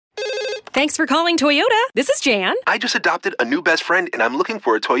Thanks for calling Toyota. This is Jan. I just adopted a new best friend, and I'm looking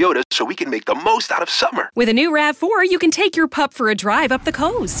for a Toyota so we can make the most out of summer. With a new RAV4, you can take your pup for a drive up the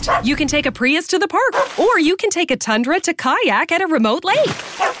coast. You can take a Prius to the park, or you can take a Tundra to kayak at a remote lake.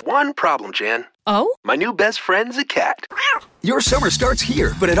 One problem, Jan. Oh? My new best friend's a cat. Your summer starts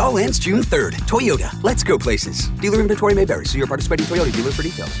here, but it all ends June 3rd. Toyota, let's go places. Dealer inventory may vary. See your participating Toyota dealer for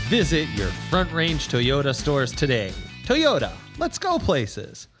details. Visit your Front Range Toyota stores today. Toyota, let's go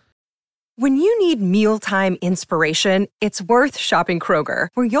places. When you need mealtime inspiration, it's worth shopping Kroger,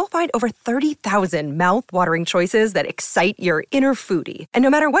 where you'll find over 30,000 mouth-watering choices that excite your inner foodie. And no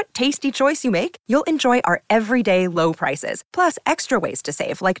matter what tasty choice you make, you'll enjoy our everyday low prices, plus extra ways to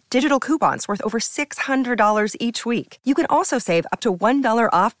save, like digital coupons worth over $600 each week. You can also save up to $1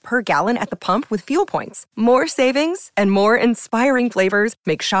 off per gallon at the pump with fuel points. More savings and more inspiring flavors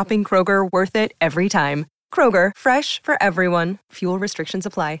make shopping Kroger worth it every time. Kroger, fresh for everyone. Fuel restrictions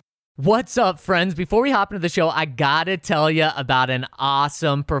apply. What's up, friends? Before we hop into the show, I gotta tell you about an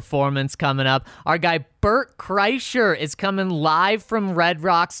awesome performance coming up. Our guy Bert Kreischer is coming live from Red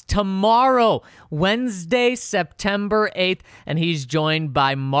Rocks tomorrow, Wednesday, September 8th, and he's joined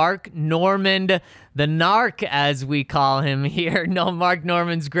by Mark Normand, the Narc, as we call him here. No, Mark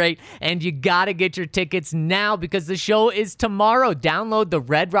Normand's great, and you gotta get your tickets now because the show is tomorrow. Download the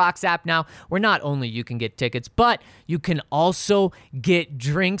Red Rocks app now, where not only you can get tickets, but you can also get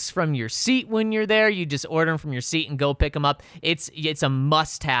drinks from your seat when you're there. You just order them from your seat and go pick them up. It's a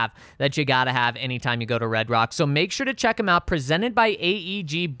must-have that you gotta have anytime you go to Red Rocks. So make sure to check them out. Presented by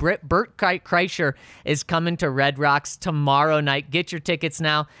AEG, Bert Kreischer is coming to Red Rocks tomorrow night. Get your tickets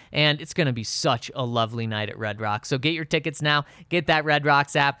now, and it's gonna be such a lovely night at Red Rocks. So get your tickets now, get that Red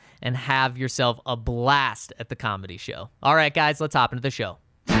Rocks app, and have yourself a blast at the comedy show. All right, guys, let's hop into the show.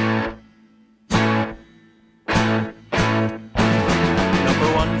 Number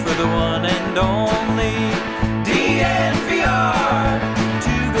one for the one and only DNVR.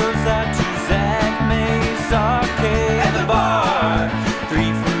 Two goes out to Zach Mace, Arcade, and the bar.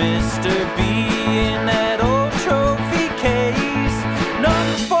 Three for Mr. B in that old trophy case.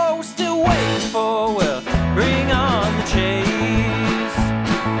 Number four we're still waiting for, well, bring on the chase.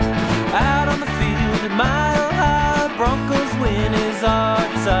 Out on the field at Mile High, Broncos win is our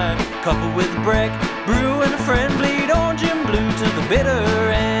desire. Coupled with Breck, Brew, and a friend, bleed orange and blue to the bitter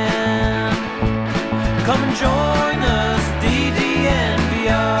end. Come and join us, DNVR.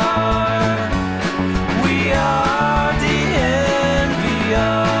 We are DNVR.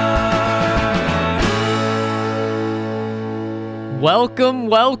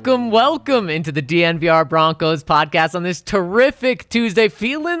 Welcome into the DNVR Broncos podcast on this terrific Tuesday.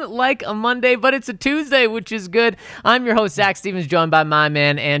 Feeling like a Monday, but it's a Tuesday, which is good. I'm your host, Zach Stevens, joined by my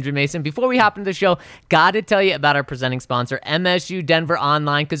man, Andrew Mason. Before we hop into the show, got to tell you about our presenting sponsor, MSU Denver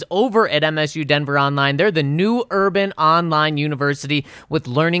Online, because over at MSU Denver Online, they're the new urban online university with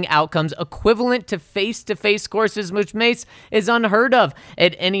learning outcomes equivalent to face-to-face courses, which Mace is unheard of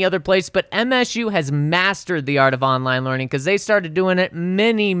at any other place. But MSU has mastered the art of online learning because they started doing it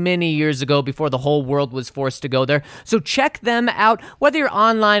many years ago before the whole world was forced to go there. So check them out. Whether you're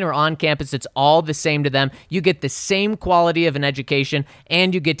online or on campus, it's all the same to them. You get the same quality of an education,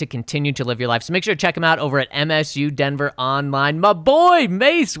 and you get to continue to live your life. So make sure to check them out over at MSU Denver Online. My boy,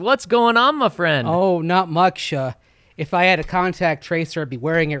 Mace, what's going on, my friend? Oh, not much. If I had a contact tracer, I'd be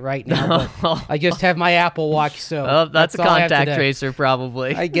wearing it right now, but I just have my Apple Watch, so that's a contact tracer,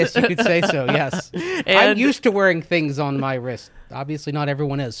 probably. I guess you could say so, yes. I'm used to wearing things on my wrist. Obviously, not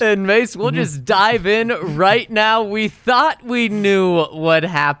everyone is. And Mace, we'll just dive in right now. We thought we knew what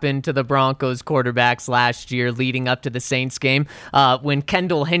happened to the Broncos quarterbacks last year leading up to the Saints game when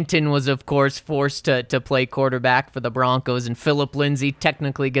Kendall Hinton was, of course, forced to play quarterback for the Broncos and Phillip Lindsay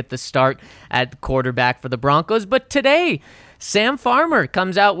technically get the start at quarterback for the Broncos. But today, Sam Farmer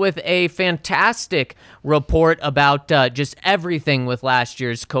comes out with a fantastic report about just everything with last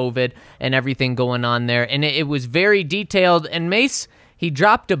year's COVID and everything going on there. And it was very detailed. And Mace, he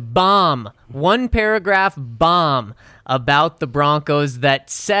dropped a bomb, one paragraph bomb about the Broncos that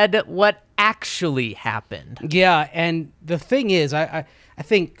said what actually happened. Yeah, and the thing is, I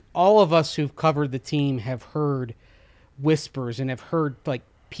think all of us who've covered the team have heard whispers and have heard like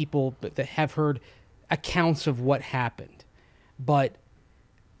people that have heard accounts of what happened. But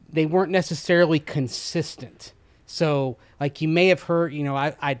they weren't necessarily consistent. So, like, you may have heard,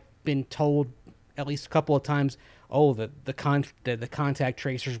 I've been told at least a couple of times, the contact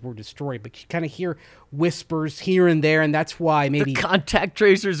tracers were destroyed. But you kind of hear whispers here and there, and that's why maybe the contact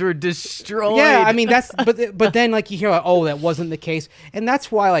tracers were destroyed. Yeah, I mean that's, but then like you hear, that wasn't the case, and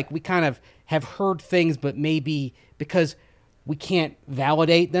that's why like we kind of have heard things, but maybe because we can't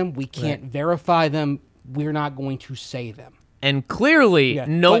validate them, we can't verify them, we're not going to say them. And clearly,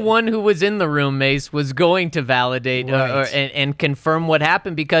 no one who was in the room, Mace, was going to validate and confirm what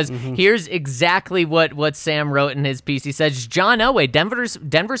happened, because here's exactly what Sam wrote in his piece. He says, John Elway,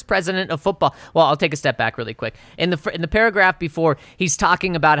 Denver's president of football. Well, I'll take a step back really quick. In the paragraph before, he's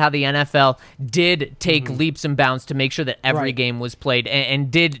talking about how the NFL did take leaps and bounds to make sure that every game was played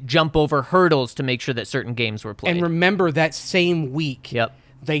and did jump over hurdles to make sure that certain games were played. And remember that same week,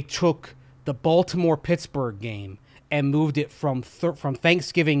 they took the Baltimore-Pittsburgh game and moved it from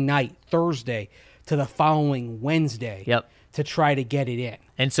Thanksgiving night, Thursday, to the following Wednesday to try to get it in.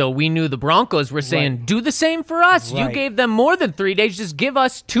 And so we knew the Broncos were saying, do the same for us. You gave them more than 3 days. Just give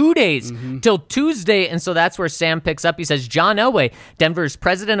us 2 days till Tuesday. And so that's where Sam picks up. He says, John Elway, Denver's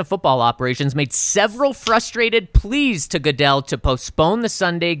president of football operations, made several frustrated pleas to Goodell to postpone the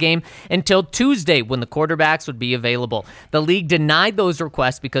Sunday game until Tuesday, when the quarterbacks would be available. The league denied those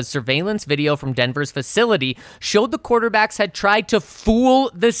requests because surveillance video from Denver's facility showed the quarterbacks had tried to fool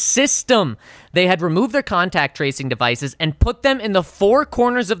the system. They had removed their contact tracing devices and put them in the four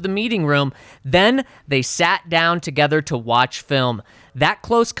corners of the meeting room. Then they sat down together to watch film. That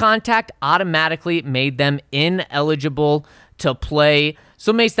close contact automatically made them ineligible to play.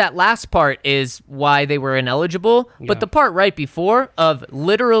 So, Mace, that last part is why they were ineligible. But the part right before of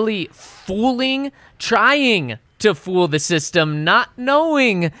literally trying to fool the system, not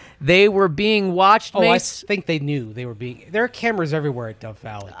knowing they were being watched. Mace, I think they knew they were being. There are cameras everywhere at Dove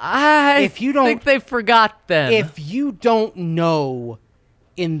Valley. I think they forgot them. If you don't know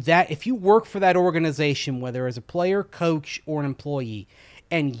if you work for that organization, whether as a player, coach, or an employee,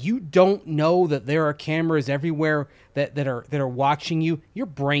 and you don't know that there are cameras everywhere that are watching you, you're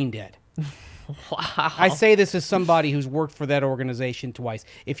brain dead. Wow. I say this as somebody who's worked for that organization twice.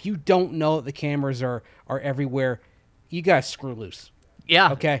 If you don't know that the cameras are everywhere, you guys screw loose.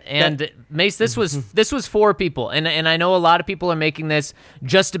 Yeah. Okay. And Mace, this was four people, and I know a lot of people are making this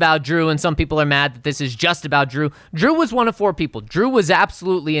just about Drew, and some people are mad that this is just about Drew. Drew was one of four people. Drew was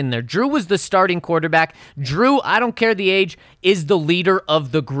absolutely in there. Drew was the starting quarterback. Drew, I don't care the age, is the leader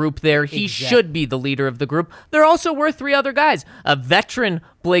of the group there. He should be the leader of the group. There also were three other guys. A veteran,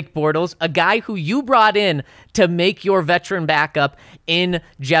 Blake Bortles, a guy who you brought in to make your veteran backup in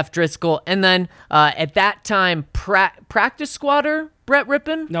Jeff Driscoll, and then at that time, practice squatter Brett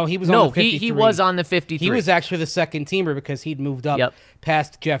Rippon? No, he was on the 53. He was on the 53. He was actually the second teamer because he'd moved up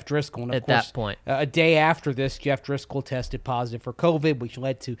past Jeff Driscoll. And of course, that point. A day after this, Jeff Driscoll tested positive for COVID, which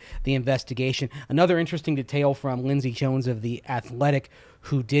led to the investigation. Another interesting detail from Lindsey Jones of The Athletic,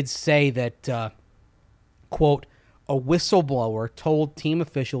 who did say that, quote, a whistleblower told team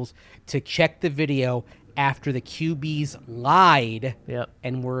officials to check the video after the QBs lied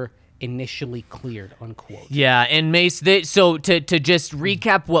and were initially cleared, unquote. Yeah, and Mace, so to just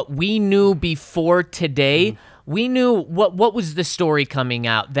recap what we knew before today, we knew what was the story coming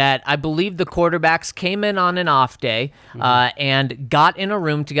out, that I believe the quarterbacks came in on an off day and got in a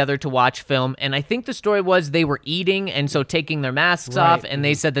room together to watch film, and I think the story was they were eating and so taking their masks off, and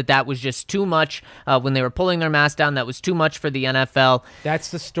they said that was just too much when they were pulling their masks down. That was too much for the NFL.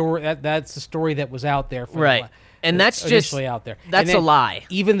 That's the story. That's the story that was out there. And that's just out there. That's a lie.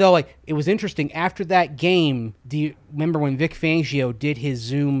 Even though it was interesting after that game. Do you remember when Vic Fangio did his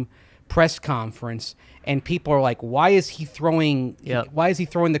Zoom press conference and people are like, "Why is he throwing? Why is he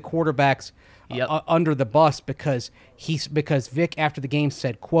throwing the quarterbacks under the bus?" Because Vic after the game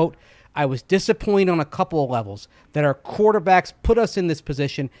said, "quote I was disappointed on a couple of levels that our quarterbacks put us in this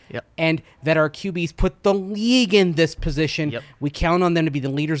position and that our QBs put the league in this position. We count on them to be the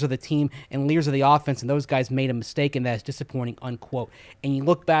leaders of the team and leaders of the offense, and those guys made a mistake, and that is disappointing," unquote. And you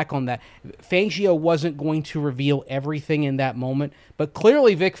look back on that, Fangio wasn't going to reveal everything in that moment, but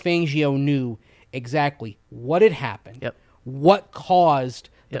clearly Vic Fangio knew exactly what had happened, what caused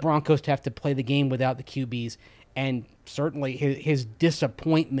the Broncos to have to play the game without the QBs, and certainly his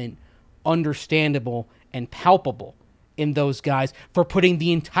disappointment, understandable and palpable in those guys for putting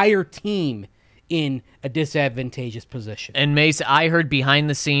the entire team in a disadvantageous position. And Mace, I heard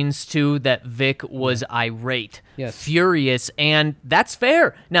behind the scenes too that Vic was irate, furious, and that's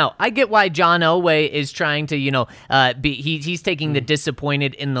fair. Now, I get why John Elway is trying to, he's taking the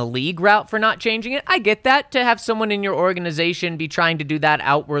disappointed in the league route for not changing it. I get that, to have someone in your organization be trying to do that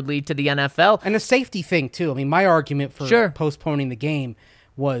outwardly to the NFL. And a safety thing too. I mean, my argument for postponing the game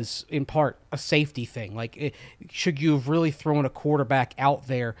was in part a safety thing. Should you have really thrown a quarterback out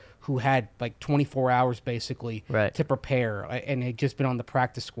there who had 24 hours basically to prepare and had just been on the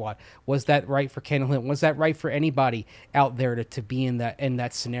practice squad? Was that right for Kendall Hinton? Was that right for anybody out there to be in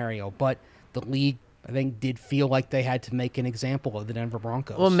that scenario? But the league I think, did feel like they had to make an example of the Denver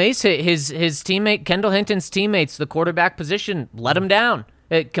Broncos. Well, Mace, his teammate, Kendall Hinton's teammates, the quarterback position, let him down.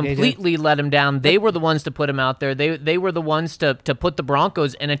 It completely let him down. They were the ones to put him out there. They were the ones to put the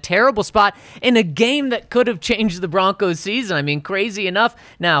Broncos in a terrible spot in a game that could have changed the Broncos season. I mean, crazy enough.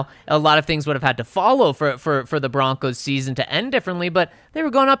 Now, a lot of things would have had to follow for the Broncos season to end differently, but they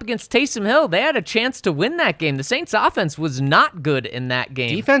were going up against Taysom Hill. They had a chance to win that game. The Saints offense was not good in that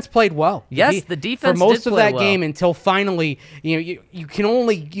game. Defense played well. Yes, the defense for most did of play that well. game until finally, you can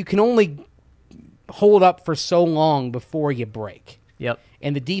only hold up for so long before you break. Yep.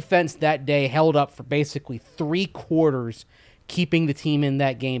 And the defense that day held up for basically 3 quarters, keeping the team in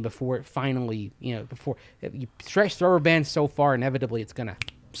that game before it finally, before you stretch the rubber band so far, inevitably it's going to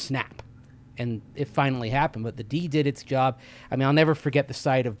snap. And it finally happened. But the D did its job. I mean, I'll never forget the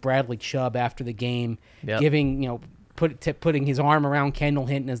sight of Bradley Chubb after the game, giving, putting his arm around Kendall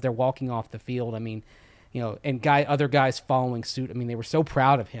Hinton as they're walking off the field. I mean, and other guys following suit. I mean, they were so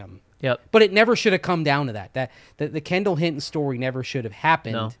proud of him. Yep. But it never should have come down to that. The Kendall Hinton story never should have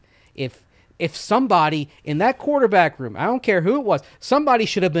happened. No. If somebody in that quarterback room, I don't care who it was, somebody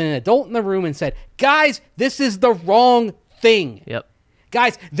should have been an adult in the room and said, guys, this is the wrong thing. Yep.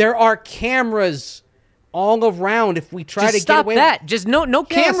 Guys, there are cameras all around if we try Just to stop get away. that. Just no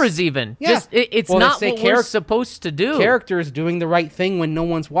cameras even. Yeah. Just it's Well, they not say what we're supposed to do. Characters doing the right thing when no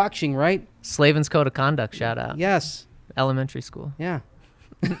one's watching, right? Slavin's Code of Conduct, shout out. Yes. Elementary school. Yeah.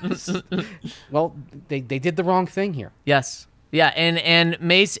 Well, they did the wrong thing here. Yes. Yeah, and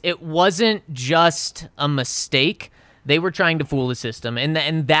Mace, it wasn't just a mistake. They were trying to fool the system,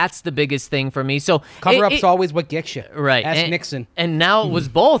 and that's the biggest thing for me. So Cover-up's always what gets you. Right. Ask Nixon. And now it was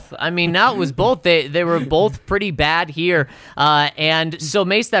both. I mean, now it was both. They were both pretty bad here. And so,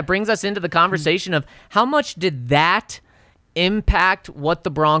 Mace, that brings us into the conversation of how much did that impact what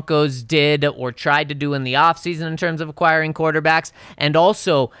the Broncos did or tried to do in the offseason in terms of acquiring quarterbacks? And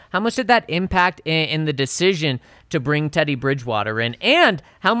also, how much did that impact in the decision to bring Teddy Bridgewater in? And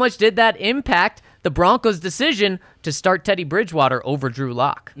how much did that impact the Broncos' decision to start Teddy Bridgewater over Drew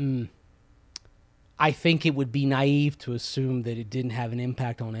Lock? I think it would be naive to assume that it didn't have an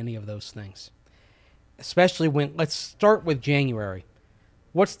impact on any of those things. Especially when, let's start with January.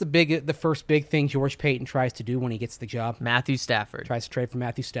 What's the first big thing George Payton tries to do when he gets the job? Matthew Stafford. Tries to trade for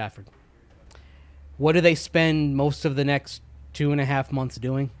Matthew Stafford. What do they spend most of the next 2.5 months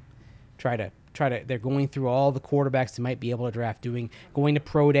doing? They're going through all the quarterbacks they might be able to draft, going to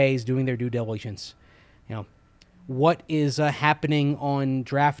pro days, doing their due diligence. What is happening on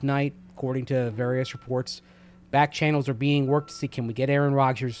draft night, according to various reports? Back channels are being worked to see, can we get Aaron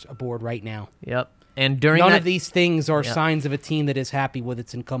Rodgers aboard right now? Yep. And during None of these things are signs of a team that is happy with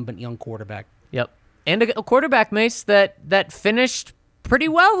its incumbent young quarterback. Yep. And a quarterback, Mace, that finished pretty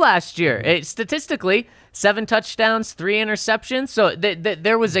well last year. Statistically, 7 touchdowns, 3 interceptions. So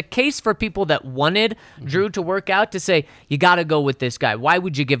there was a case for people that wanted Drew to work out to say, you got to go with this guy. Why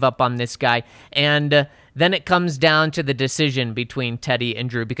would you give up on this guy? And then it comes down to the decision between Teddy and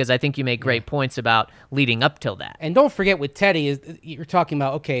Drew, because I think you make great points about leading up till that. And don't forget with Teddy, is you're talking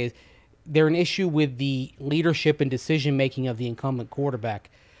about, okay, they're an issue with the leadership and decision-making of the incumbent quarterback.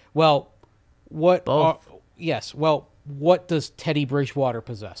 Well, what does Teddy Bridgewater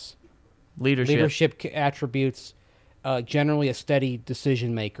possess? Leadership attributes, generally a steady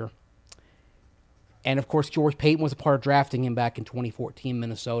decision-maker. And, of course, George Payton was a part of drafting him back in 2014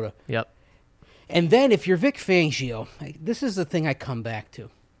 Minnesota. Yep. And then if you're Vic Fangio, this is the thing I come back to.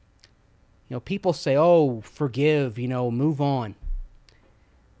 People say, oh, forgive, move on.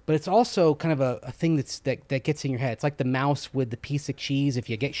 But it's also kind of a thing that gets in your head. It's like the mouse with the piece of cheese. If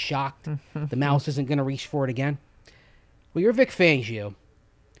you get shocked, the mouse isn't going to reach for it again. Well, you're Vic Fangio.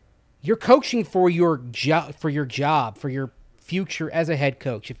 You're coaching for your job, for your future as a head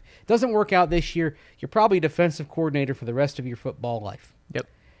coach. If it doesn't work out this year, you're probably a defensive coordinator for the rest of your football life. Yep.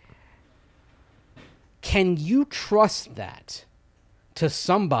 Can you trust that to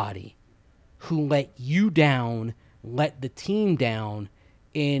somebody who let you down, let the team down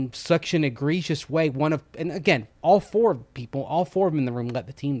in such an egregious way? And again, all four of them in the room let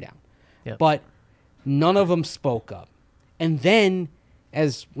the team down. Yep. But none of them spoke up. And then,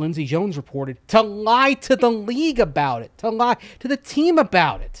 as Lindsey Jones reported, to lie to the league about it, to lie to the team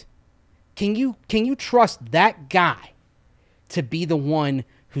about it. Can you trust that guy to be the one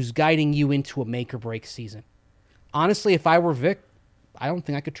who's guiding you into a make-or-break season? Honestly, if I were Vic, I don't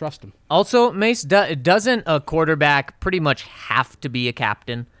think I could trust him. Also, Mace, doesn't a quarterback pretty much have to be a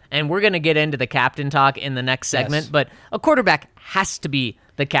captain? And we're going to get into the captain talk in the next segment, but a quarterback has to be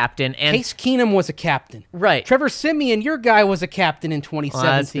the captain. And Case Keenum was a captain. Right. Trevor Siemian, your guy, was a captain in well,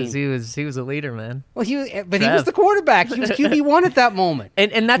 2017. that's 'cause he was a leader, man. Well, he was the quarterback. He was QB1 at that moment.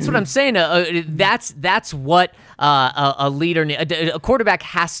 And that's what I'm saying. That's what a leader, a quarterback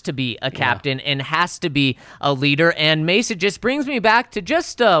has to be a captain and has to be a leader. And Mace, it just brings me back to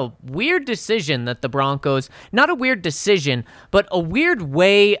just a weird decision that the Broncos, not a weird decision, but a weird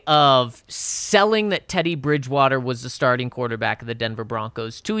way of selling that Teddy Bridgewater was the starting quarterback of the Denver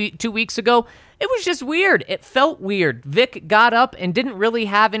Broncos. Two weeks ago, it was just weird. It felt weird. Vic got up and didn't really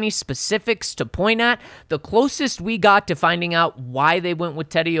have any specifics to point at. The closest we got to finding out why they went with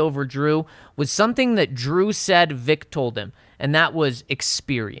Teddy over Drew was something that Drew said Vic told him, and that was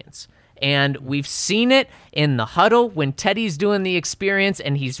experience. And we've seen it in the huddle when Teddy's doing the experience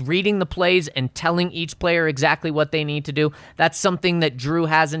and he's reading the plays and telling each player exactly what they need to do. That's something that Drew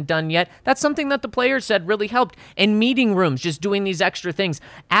hasn't done yet. That's something that the players said really helped. In meeting rooms, just doing these extra things.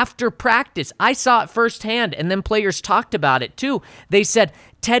 After practice, I saw it firsthand, and then players talked about it too. They said,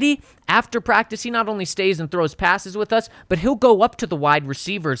 Teddy, after practice, he not only stays and throws passes with us, but he'll go up to the wide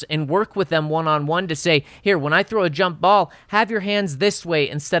receivers and work with them one-on-one to say, here, when I throw a jump ball, have your hands this way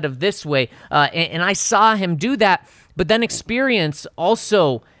instead of this way. And I saw him do that. But then experience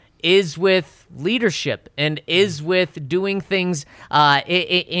also is with leadership and is with doing things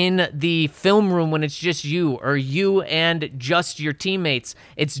in the film room when it's just you or you and just your teammates.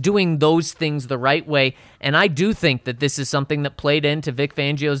 It's doing those things the right way. And I do think that this is something that played into Vic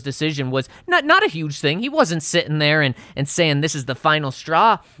Fangio's decision. Was not a huge thing. He wasn't sitting there and saying this is the final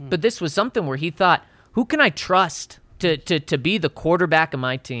straw, but this was something where he thought, who can I trust to be the quarterback of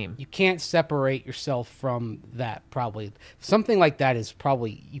my team? You can't separate yourself from that, probably. Something like that is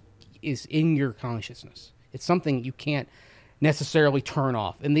probably is in your consciousness. It's something you can't necessarily turn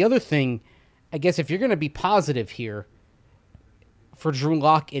off. And the other thing, I guess, if you're going to be positive here, for Drew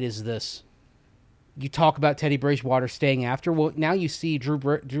Lock, it is this. You talk about Teddy Bridgewater staying after. Well, now you see Drew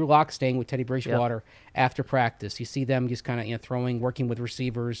Lock staying with Teddy Bridgewater after practice. You see them just kind of throwing, working with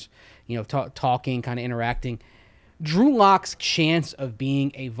receivers, talking, kind of interacting. Drew Lock's chance of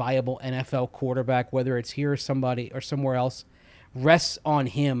being a viable NFL quarterback, whether it's here or somewhere else, rests on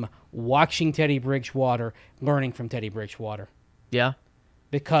him watching Teddy Bridgewater, learning from Teddy Bridgewater. Yeah.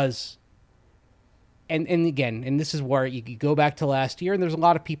 Because, and again, and this is where you go back to last year, and there's a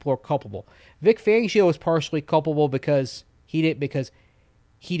lot of people who are culpable. Vic Fangio is partially culpable because he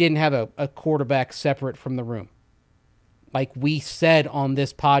didn't have a quarterback separate from the room. Like we said on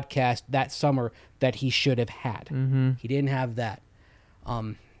this podcast that summer that he should have had. Mm-hmm. He didn't have that.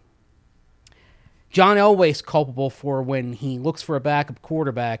 John Elway's culpable for when he looks for a backup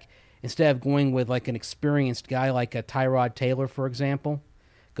quarterback, instead of going with like an experienced guy like a Tyrod Taylor, for example,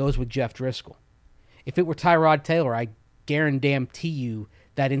 goes with Jeff Driscoll. If it were Tyrod Taylor, I guarantee you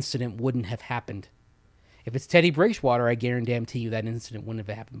that incident wouldn't have happened. If it's Teddy Bridgewater, I guarantee you that incident wouldn't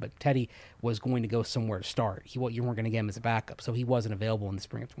have happened. But Teddy was going to go somewhere to start. You weren't going to get him as a backup, so he wasn't available in the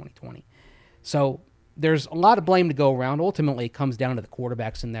spring of 2020. So there's a lot of blame to go around. Ultimately, it comes down to the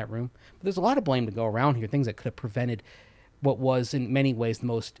quarterbacks in that room. But there's a lot of blame to go around here, things that could have prevented what was, in many ways, the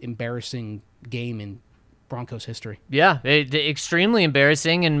most embarrassing game in Broncos history. Yeah, extremely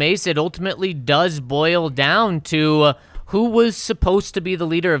embarrassing. And Mace, it ultimately does boil down to who was supposed to be the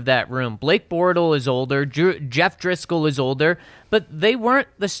leader of that room. Blake Bortles is older. Jeff Driscoll is older. But they weren't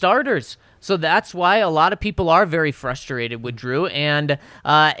the starters. So that's why a lot of people are very frustrated with Drew and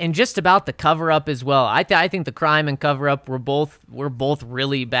just about the cover-up as well. I think the crime and cover-up were both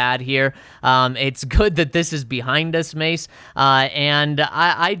really bad here. It's good that this is behind us, Mace. And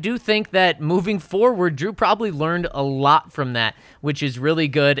I do think that moving forward, Drew probably learned a lot from that, which is really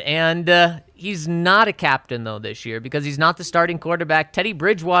good. And he's not a captain, though, this year because he's not the starting quarterback. Teddy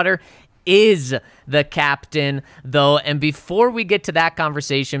Bridgewater is the captain, though. And before we get to that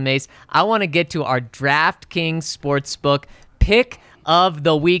conversation, Mace, I want to get to our DraftKings Sportsbook pick of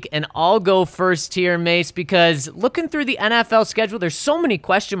the week. And I'll go first here, Mace, because looking through the NFL schedule, there's so many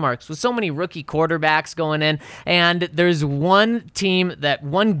question marks with so many rookie quarterbacks going in. And there's one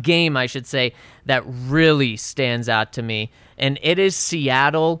game, I should say, that really stands out to me. And it is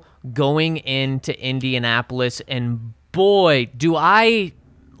Seattle going into Indianapolis. And boy, do I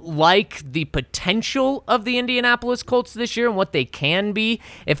like the potential of the Indianapolis Colts this year and what they can be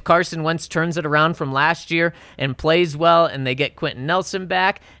if Carson Wentz turns it around from last year and plays well and they get Quentin Nelson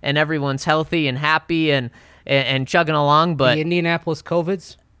back and everyone's healthy and happy and chugging along. But the Indianapolis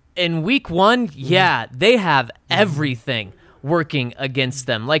COVIDs? In week one, they have everything working against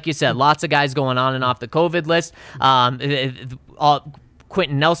them. Like you said, lots of guys going on and off the COVID list.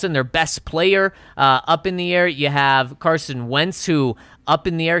 Quentin Nelson, their best player, up in the air. You have Carson Wentz, who up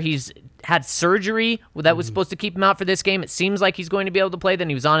in the air. He's had surgery that was supposed to keep him out for this game. It seems like he's going to be able to play. Then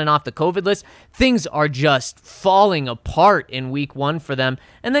he was on and off the COVID list. Things are just falling apart in week 1 for them.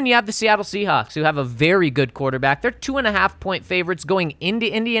 And then you have the Seattle Seahawks, who have a very good quarterback. They're 2.5-point favorites going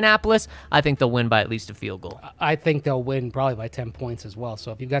into Indianapolis. I think they'll win by at least a field goal. I think they'll win probably by 10 points as well.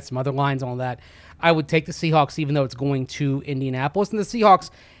 So if you've got some other lines on that, I would take the Seahawks, even though it's going to Indianapolis. And the Seahawks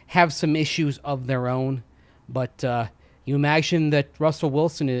have some issues of their own. But you imagine that Russell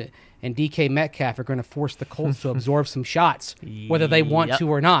Wilson and DK Metcalf are going to force the Colts to absorb some shots, whether they want to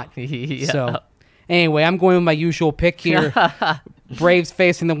or not. So, anyway, I'm going with my usual pick here. Braves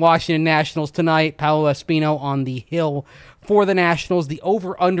facing the Washington Nationals tonight. Paolo Espino on the hill for the Nationals. The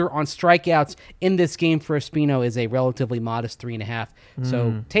over-under on strikeouts in this game for Espino is a relatively modest 3.5.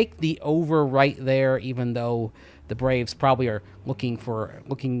 So take the over right there, even though the Braves probably are looking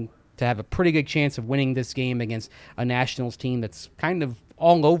to have a pretty good chance of winning this game against a Nationals team that's kind of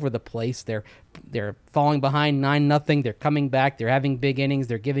all over the place. They're falling behind 9-0. They're coming back. They're having big innings.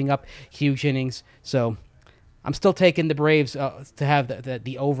 They're giving up huge innings. So I'm still taking the Braves to have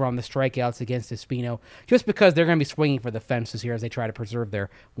the over on the strikeouts against Espino, just because they're going to be swinging for the fences here as they try to preserve their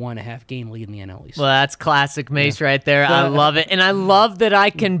 1.5 game lead in the NL East. Well, that's classic Mace right there. I love it. And I love that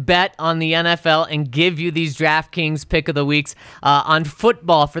I can bet on the NFL and give you these DraftKings pick of the weeks on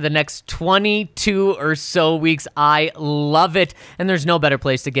football for the next 22 or so weeks. I love it. And there's no better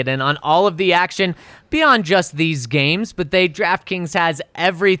place to get in on all of the action beyond just these games, but DraftKings has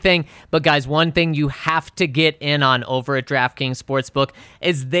everything. But guys, one thing you have to get in on over at DraftKings Sportsbook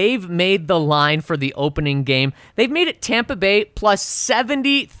is they've made the line for the opening game. They've made it Tampa Bay plus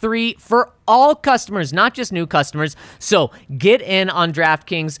 73 for all customers, not just new customers. So get in on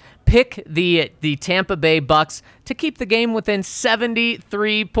DraftKings. Pick the Tampa Bay Bucks to keep the game within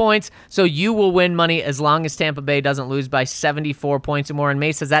 73 points, so you will win money as long as Tampa Bay doesn't lose by 74 points or more. And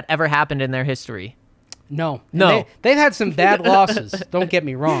Mace, has that ever happened in their history? No. They've had some bad losses, don't get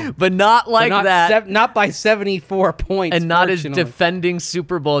me wrong. But not that. Not by 74 points. And not as defending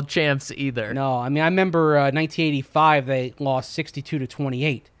Super Bowl champs either. No, I mean, I remember 1985, they lost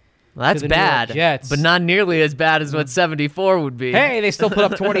 62-28. Well, that's bad, but not nearly as bad as what 74 would be. Hey, they still put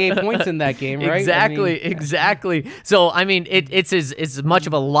up 28 points in that game, right? Exactly. So, I mean, it's as much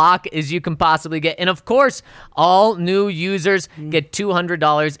of a lock as you can possibly get. And, of course, all new users get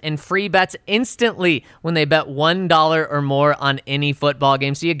 $200 in free bets instantly when they bet $1 or more on any football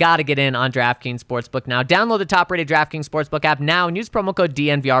game. So you got to get in on DraftKings Sportsbook now. Download the top-rated DraftKings Sportsbook app now and use promo code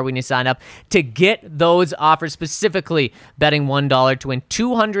DNVR when you sign up to get those offers, specifically betting $1 to win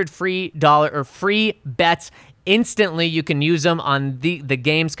 $200 free bets instantly. You can use them on the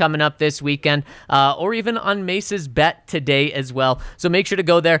games coming up this weekend, or even on Mace's bet today as well. So make sure to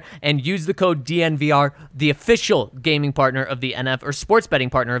go there and use the code DNVR, the official gaming partner of the NFL, or sports betting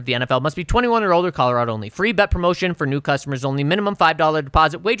partner of the NFL. Must be 21 or older, Colorado only. Free bet promotion for new customers only. Minimum $5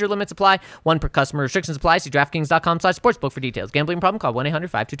 deposit. Wager limits apply. One per customer. Restrictions apply. See DraftKings.com/sportsbook for details. Gambling problem? Call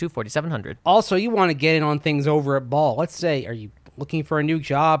 1-800-522-4700. Also, you want to get in on things over at Ball. Let's say, are you looking for a new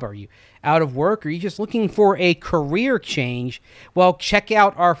job? Are you out of work? Are you just looking for a career change? Well, check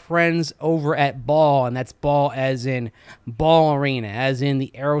out our friends over at Ball, and that's Ball as in Ball Arena, as in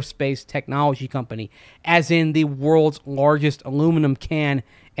the aerospace technology company, as in the world's largest aluminum can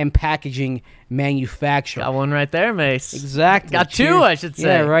and packaging manufacturer. Got one right there, Mace. Exactly. Got two, I should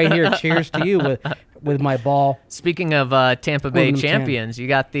say. Yeah, right here. Cheers to you with my Ball. Speaking of Tampa Bay champions, you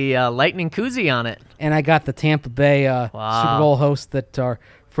got the Lightning koozie on it. And I got the Tampa Bay Super Bowl host that our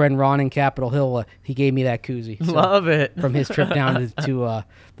friend Ron in Capitol Hill, he gave me that koozie. So, love it. From his trip down to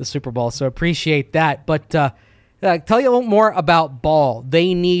the Super Bowl. So appreciate that. But tell you a little more about Ball.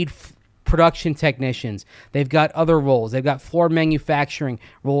 They need production technicians. They've got other roles. They've got floor manufacturing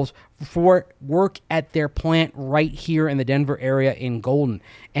roles for work at their plant right here in the Denver area in Golden.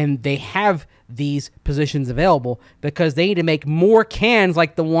 And they have these positions available because they need to make more cans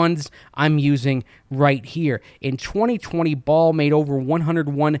like the ones I'm using right here. In 2020, Ball made over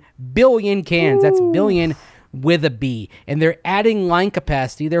 101 billion cans. That's billion with a B. And they're adding line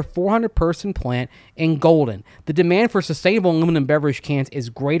capacity. They're a 400-person plant in Golden. The demand for sustainable aluminum beverage cans is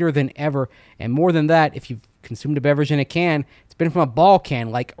greater than ever. And more than that, if you've consumed a beverage in a can, it's been from a Ball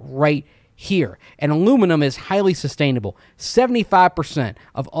can, like right here. And aluminum is highly sustainable. 75%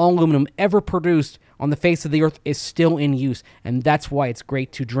 of all aluminum ever produced on the face of the earth is still in use, and that's why it's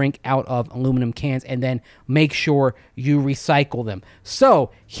great to drink out of aluminum cans and then make sure you recycle them. So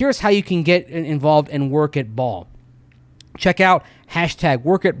here's how you can get involved and work at Ball. Check out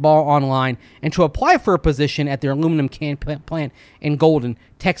 #WorkItBall online, and to apply for a position at their aluminum can plant in Golden,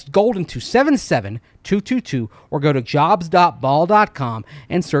 text Golden to 77222 or go to jobs.ball.com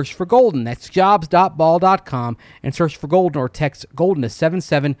and search for Golden. That's jobs.ball.com and search for Golden, or text Golden to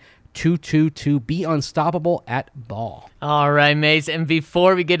 77222. Be unstoppable at Ball. All right, Mace. And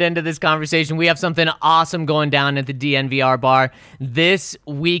before we get into this conversation, we have something awesome going down at the DNVR bar this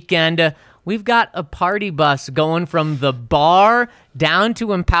weekend. We've got a party bus going from the bar down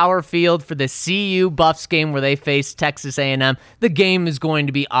to Empower Field for the CU Buffs game where they face Texas A&M. The game is going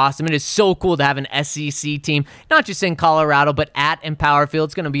to be awesome. It is so cool to have an SEC team, not just in Colorado, but at Empower Field.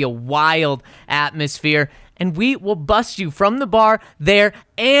 It's going to be a wild atmosphere. And we will bus you from the bar there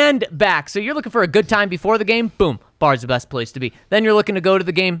and back. So you're looking for a good time before the game? Boom, bar's the best place to be. Then you're looking to go to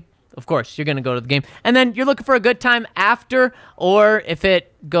the game? Of course, you're going to go to the game. And then you're looking for a good time after, or if it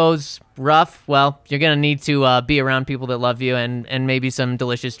goes rough, well, you're going to need to be around people that love you and maybe some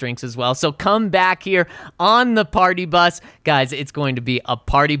delicious drinks as well. So come back here on the party bus. Guys, it's going to be a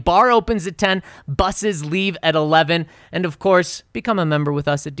party. Bar opens at 10, buses leave at 11. And of course, become a member with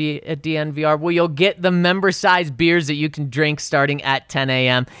us at DNVR, where you'll get the member-sized beers that you can drink starting at 10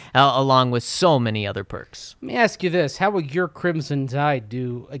 a.m., along with so many other perks. Let me ask you this. How would your Crimson Tide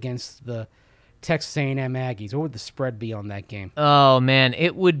do against the Texas A&M Aggies? What would the spread be on that game? Oh, man.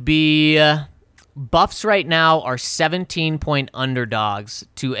 It would be... Buffs right now are 17-point underdogs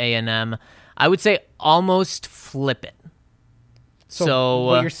to A&M. I would say almost flip it. So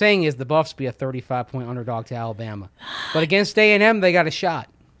what you're saying is the Buffs be a 35-point underdog to Alabama. But against A&M, they got a shot.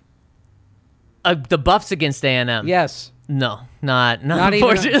 The Buffs against A&M? Yes. No, not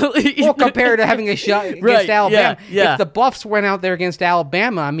unfortunately. Even well, compared to having a shot against right, Alabama. Yeah. If the Buffs went out there against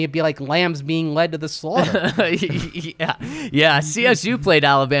Alabama, I mean, it'd be like lambs being led to the slaughter. Yeah. CSU played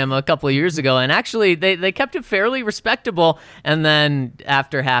Alabama a couple of years ago, and actually they kept it fairly respectable. And then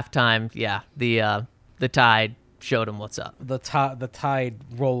after halftime, the Tide showed them what's up. The Tide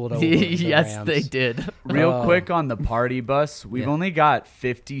rolled over. Yes, Rams. they did. Real quick on the party bus, we've only got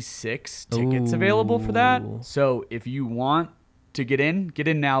 56 tickets available for that. So if you want to get in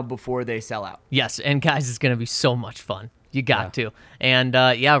now before they sell out. Yes, and guys, it's going to be so much fun. You got to. And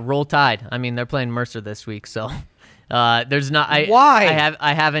roll Tide. I mean, they're playing Mercer this week, so there's not. Why?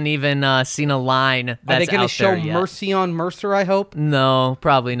 I haven't even seen a line that's out there. Are they going to show yet. mercy on Mercer, I hope? No,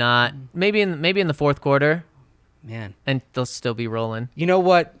 probably not. Maybe in the fourth quarter. Man. And they'll still be rolling. You know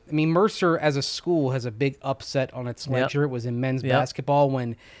what? I mean, Mercer as a school has a big upset on its ledger. It was in men's basketball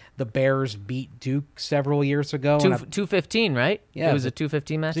when the Bears beat Duke several years ago. 215, right? Yeah. It was a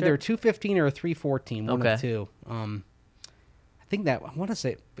 215 match. Either a 215 or a 314, one of two. I think that, I want to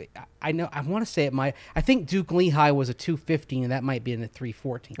say it might, I think Duke Lehigh was a 215 and that might be in a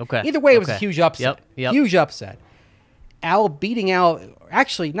 314. Okay. Either way, it was a huge upset. Yep. Huge upset. Beating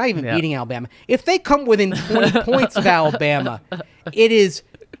Alabama. If they come within 20 points of Alabama, it is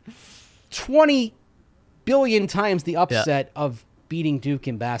 20 billion times the upset of beating Duke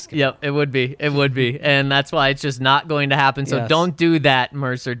in basketball. Yep, it would be. And that's why it's just not going to happen. So don't do that,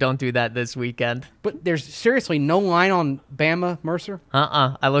 Mercer. Don't do that this weekend. But there's seriously no line on Bama, Mercer?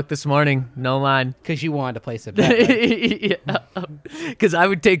 I looked this morning. No line. Because you wanted to place a bet. Right? Because I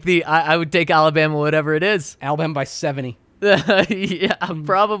would take Alabama, whatever it is. Alabama by 70.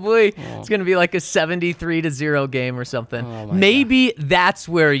 Probably. It's going to be like a 73-0 game or something. Maybe that's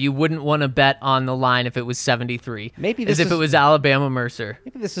where you wouldn't want to bet on the line if it was 73. Maybe if it was Alabama Mercer.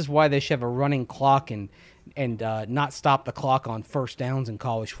 Maybe this is why they should have a running clock and not stop the clock on first downs in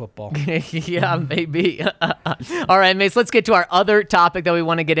college football. Yeah, maybe. All right, mates, let's get to our other topic that we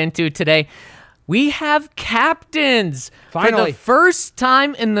want to get into today. We have captains. Finally. For the first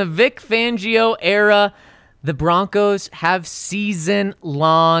time in the Vic Fangio era, the Broncos have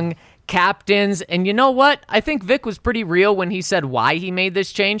season-long captains. And you know what? I think Vic was pretty real when he said why he made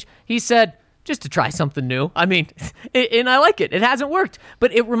this change. He said, just to try something new. I mean, and I like it. It hasn't worked.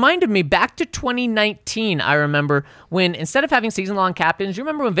 But it reminded me back to 2019, I remember, when instead of having season-long captains, you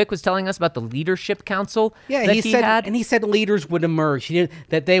remember when Vic was telling us about the leadership council that he had? And he said leaders would emerge.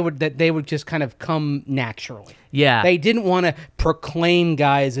 That they would just kind of come naturally. Yeah. They didn't want to proclaim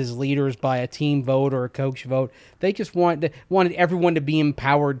guys as leaders by a team vote or a coach vote. They just wanted everyone to be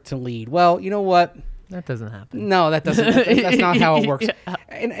empowered to lead. Well, you know what? That doesn't happen. No, that doesn't. That's not how it works. Yeah.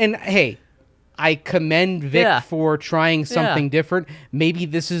 And hey, I commend Vic for trying something different. Maybe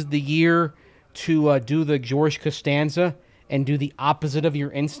this is the year to do the George Costanza and do the opposite of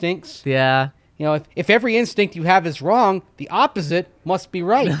your instincts. Yeah. if every instinct you have is wrong, the opposite must be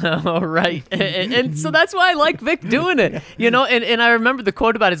right. Right. And so that's why I like Vic doing it. And I remember the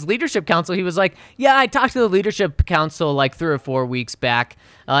quote about his leadership council. He was like, yeah, I talked to the leadership council like 3 or 4 weeks back,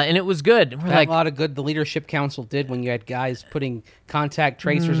 and it was good. And we're a lot of good the leadership council did when you had guys putting contact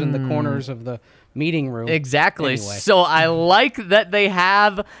tracers in the corners of the meeting room. Exactly. Anyway. So I like that they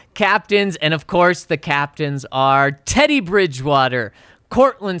have captains, and of course the captains are Teddy Bridgewater,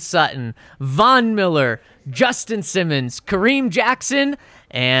 Courtland Sutton, Von Miller, Justin Simmons, Kareem Jackson,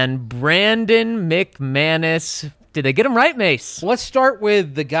 and Brandon McManus. Did they get them right, Mace? Let's start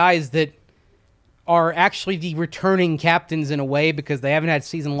with the guys that are actually the returning captains in a way, because they haven't had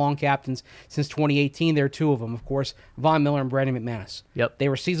season-long captains since 2018. There are 2 of them, of course, Von Miller and Brandon McManus. Yep. They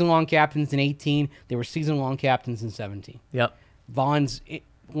were season-long captains in 18. They were season-long captains in 17. Yep. Von's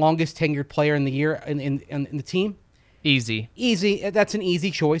longest tenured player in the year in the team. Easy. That's an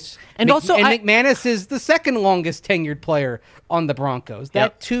easy choice. And McManus is the second longest tenured player on the Broncos.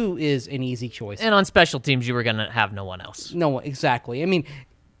 That too is an easy choice. And on special teams, you were going to have no one else. No, exactly. I mean,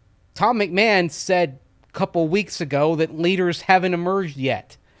 Tom McMahon said a couple weeks ago that leaders haven't emerged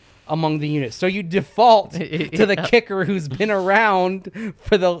yet among the units. So you default to the kicker who's been around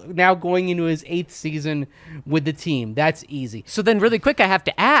for now going into his 8th season with the team. That's easy. So then really quick, I have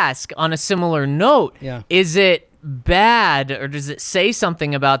to ask on a similar note, is it bad, or does it say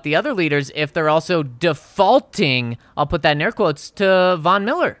something about the other leaders if they're also defaulting, I'll put that in air quotes, to Von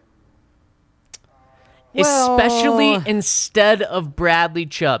Miller? Well, especially instead of Bradley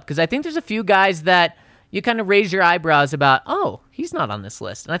Chubb, because I think there's a few guys that you kind of raise your eyebrows about, oh, he's not on this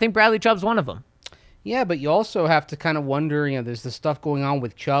list. And I think Bradley Chubb's one of them. Yeah, but you also have to kind of wonder, there's the stuff going on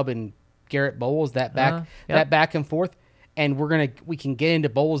with Chubb and Garrett Bowles, that back and forth. And we can get into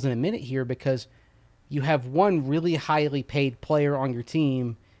Bowles in a minute here, because you have one really highly paid player on your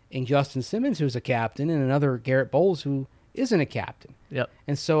team in Justin Simmons, who's a captain, and another Garrett Bowles who isn't a captain. Yep.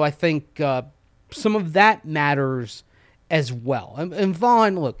 And so I think some of that matters as well. And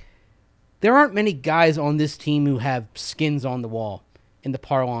Vaughn, look, there aren't many guys on this team who have skins on the wall in the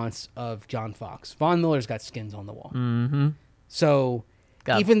parlance of John Fox. Von Miller's got skins on the wall. Mm-hmm. So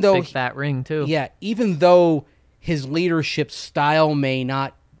got even a though big fat ring too. Yeah, even though his leadership style may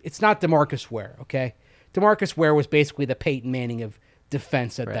not, it's not DeMarcus Ware, okay? DeMarcus Ware was basically the Peyton Manning of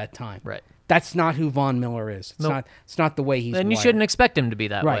defense at that time. Right. That's not who Von Miller is. It's not the way he's And you wired. shouldn't expect him to be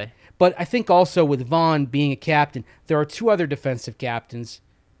that way. But I think also with Von being a captain, there are 2 other defensive captains,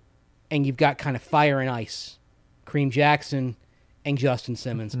 and you've got kind of fire and ice. Kareem Jackson and Justin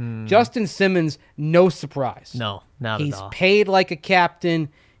Simmons. Justin Simmons, no surprise. No, not He's at all. paid like a captain.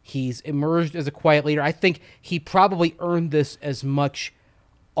 He's emerged as a quiet leader. I think he probably earned this as much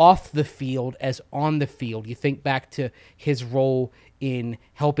off the field as on the field. You think back to his role in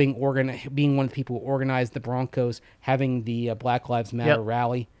helping being one of the people who organized the Broncos, having the Black Lives Matter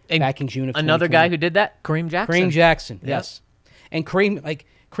rally back in June of 2020. Another guy who did that, Kareem Jackson. Kareem Jackson, yes. And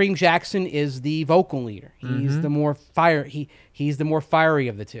Kareem Jackson is the vocal leader. He's the more he's the more fiery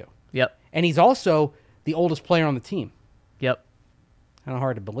of the 2. Yep. And he's also the oldest player on the team. Yep. Kind of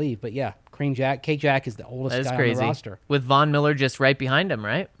hard to believe, but yeah, K-Jack is the oldest guy on the roster. With Von Miller just right behind him,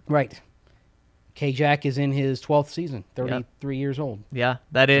 right? Right. K-Jack is in his 12th season, 33 years old. Yeah,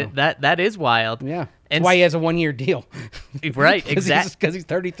 that is wild. Yeah. That's why he has a 1-year deal. Right, exactly. Because he's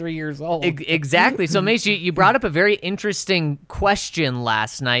 33 years old. Exactly. So, Mace, you brought up a very interesting question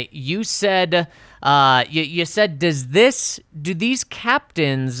last night. You said, you said, do these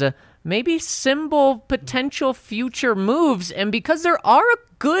captains maybe symbol potential future moves? And because there are a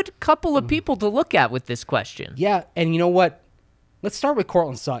good couple of people to look at with this question. Yeah, and you know what? Let's start with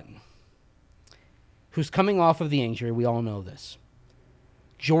Courtland Sutton, who's coming off of the injury. We all know this.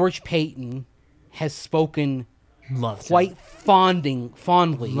 George Payton has spoken quite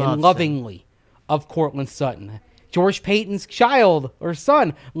fondly and lovingly of Courtland Sutton. George Payton's child or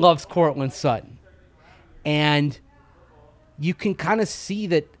son loves Courtland Sutton. And you can kind of see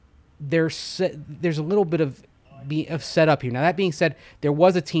that there's a little bit of setup here. Now, that being said, there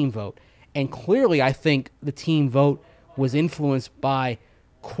was a team vote. And clearly, I think the team vote was influenced by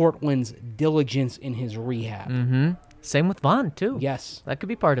Courtland's diligence in his rehab. Mm-hmm. Same with Von, too. Yes. That could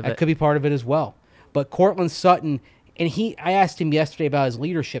be part of it. That could be part of it as well. But Courtland Sutton, and I asked him yesterday about his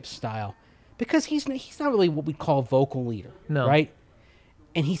leadership style, because he's not really what we call a vocal leader. No. Right?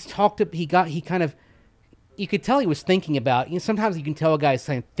 And you could tell he was thinking about, sometimes you can tell a guy's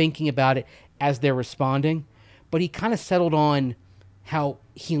thinking about it as they're responding, but he kind of settled on how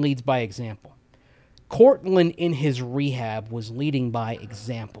he leads by example. Courtland in his rehab was leading by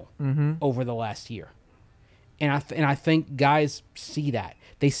example over the last year. And I think guys see that.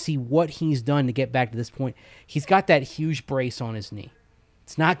 They see what he's done to get back to this point. He's got that huge brace on his knee.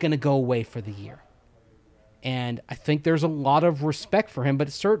 It's not going to go away for the year. And I think there's a lot of respect for him,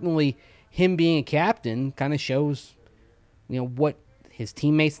 but certainly him being a captain kind of shows, what his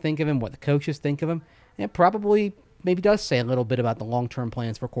teammates think of him, what the coaches think of him, and it probably maybe does say a little bit about the long-term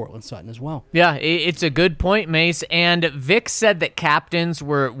plans for Courtland Sutton as well. Yeah, it's a good point, Mace. And Vic said that captains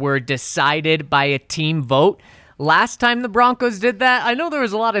were decided by a team vote. Last time the Broncos did that, I know there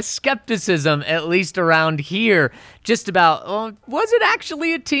was a lot of skepticism, at least around here, just about, was it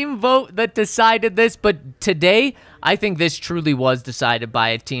actually a team vote that decided this? But today, I think this truly was decided by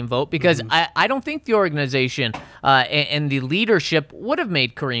a team vote because I don't think the organization and the leadership would have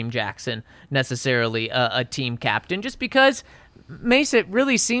made Kareem Jackson necessarily a team captain just because, Mace, it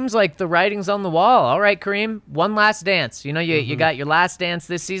really seems like the writing's on the wall. All right, Kareem, one last dance. You got your last dance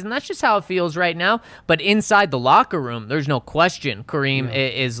this season. That's just how it feels right now. But inside the locker room, there's no question Kareem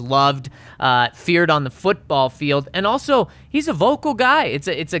is loved, feared on the football field, and also he's a vocal guy.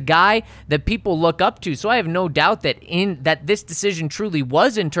 It's a guy that people look up to. So I have no doubt that this decision truly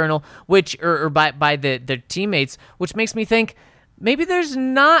was internal, which or by the teammates, which makes me think maybe there's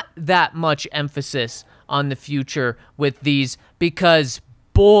not that much emphasis on the future with these because,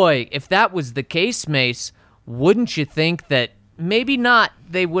 boy, if that was the case, Mace, wouldn't you think that maybe not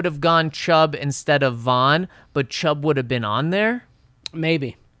they would have gone Chubb instead of Vaughn, but Chubb would have been on there?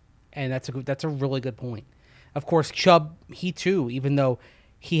 Maybe, and that's a really good point. Of course, Chubb, he too, even though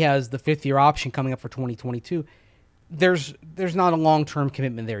he has the fifth-year option coming up for 2022, there's not a long-term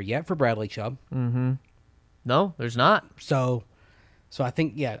commitment there yet for Bradley Chubb. Mm-hmm. No, there's not. So I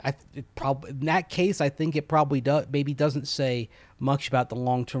think, in that case, I think it probably maybe doesn't say much about the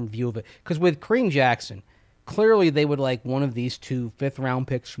long-term view of it. Because with Kareem Jackson, clearly they would like one of these two fifth-round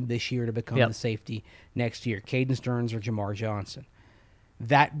picks from this year to become the safety next year, Caden Stearns or Jamar Johnson.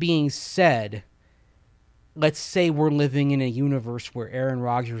 That being said, let's say we're living in a universe where Aaron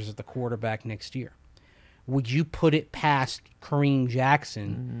Rodgers is the quarterback next year. Would you put it past Kareem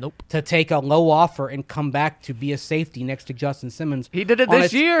Jackson to take a low offer and come back to be a safety next to Justin Simmons? He did it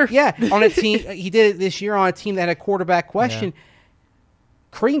this year. Yeah, on a team. He did it this year on a team that had a quarterback question.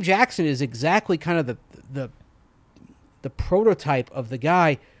 Yeah. Kareem Jackson is exactly kind of the prototype of the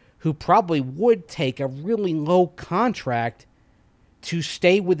guy who probably would take a really low contract to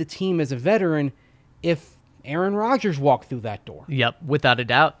stay with the team as a veteran if Aaron Rodgers walked through that door. Yep, without a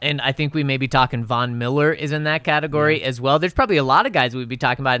doubt. And I think we may be talking Von Miller is in that category as well. There's probably a lot of guys we'd be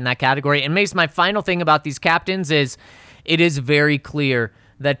talking about in that category. And Mace, my final thing about these captains is it is very clear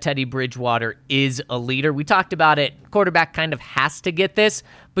that Teddy Bridgewater is a leader. We talked about it. Quarterback kind of has to get this,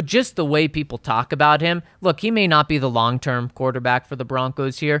 but just the way people talk about him, look, he may not be the long-term quarterback for the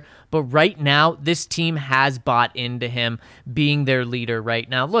Broncos here, but right now, this team has bought into him being their leader right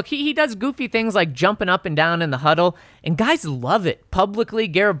now. Look, he does goofy things like jumping up and down in the huddle, and guys love it. Publicly,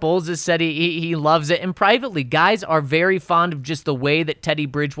 Garrett Bowles has said he loves it, and privately, guys are very fond of just the way that Teddy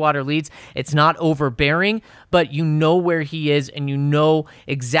Bridgewater leads. It's not overbearing, but you know where he is, and you know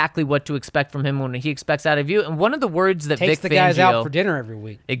exactly what to expect from him when he expects out of you. And one of the words that takes Vic the Fangio, guys out for dinner every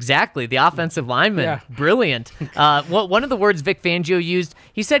week. Exactly, the offensive lineman, brilliant. One of the words Vic Fangio used,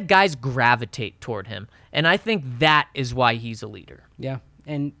 he said guys gravitate toward him, and I think that is why he's a leader. Yeah,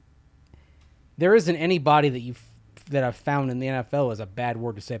 and there isn't anybody that I've found in the NFL as a bad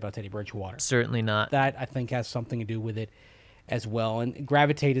word to say about Teddy Bridgewater. Certainly not. That I think has something to do with it as well. And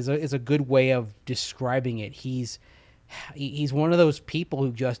gravitate is a good way of describing it. He's one of those people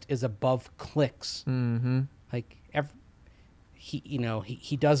who just is above clicks. Mm-hmm. Like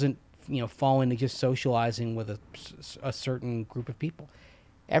he doesn't fall into just socializing with a certain group of people.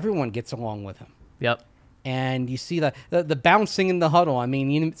 Everyone gets along with him. Yep. And you see the bouncing in the huddle. I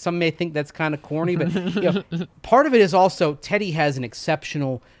mean, some may think that's kind of corny, but part of it is also Teddy has an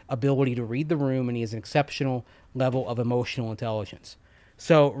exceptional ability to read the room, and he has an exceptional level of emotional intelligence.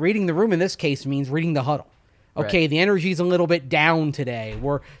 So reading the room in this case means reading the huddle. Okay, the energy's a little bit down today.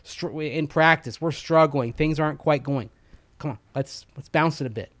 We're in practice. We're struggling. Things aren't quite going. Come on, let's bounce it a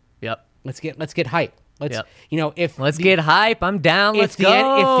bit. Yep. Let's get hype. Let's get hype. I'm down. Let's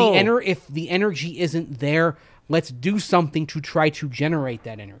go. If the energy isn't there, let's do something to try to generate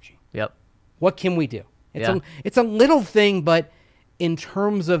that energy. Yep. What can we do? It's a little thing, but in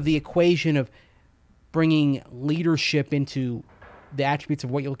terms of the equation of bringing leadership into the attributes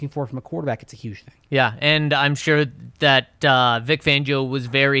of what you're looking for from a quarterback, it's a huge thing. Yeah, and I'm sure that Vic Fangio was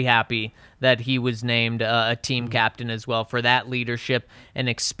very happy that he was named a team captain as well for that leadership and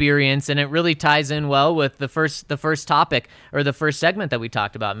experience. And it really ties in well with the first topic, or the first segment that we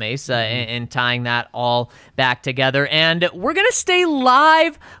talked about, Mace, and tying that all back together. And we're going to stay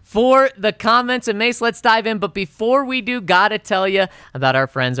live for the comments. And Mace, let's dive in. But before we do, gotta tell you about our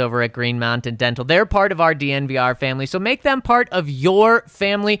friends over at Green Mountain Dental. They're part of our DNVR family, so make them part of your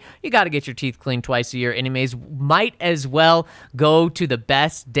family. You got to get your teeth cleaned twice a year. Anyways, might as well go to the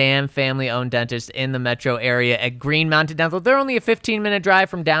best damn family-owned dentist in the metro area at Green Mountain Dental. They're only a 15-minute drive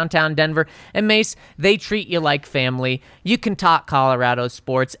from downtown Denver. And Mace, they treat you like family. You can talk Colorado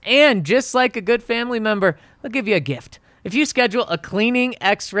sports, and just like a good family member, they'll give you a gift. If you schedule a cleaning,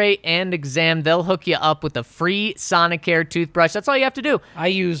 x-ray, and exam, they'll hook you up with a free Sonicare toothbrush. That's all you have to do. I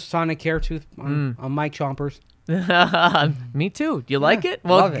use Sonicare tooth on my chompers. Me too. Do you like it?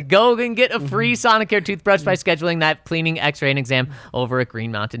 Well, go and get a free Sonicare toothbrush by scheduling that cleaning, x-ray, and exam over at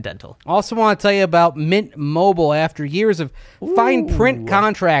Green Mountain Dental. Also want to tell you about Mint Mobile. After years of fine print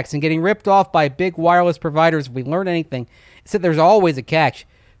contracts and getting ripped off by big wireless providers, if we learned anything, it's that there's always a catch.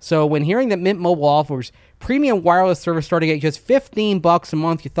 So when hearing that Mint Mobile offers premium wireless service starting at just $15 a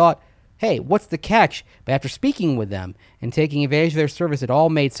month, you thought, hey, what's the catch? But after speaking with them and taking advantage of their service, it all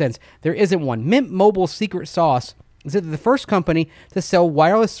made sense. There isn't one. Mint Mobile's secret sauce is that they're the first company to sell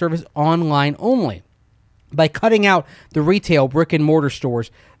wireless service online only. By cutting out the retail brick-and-mortar stores,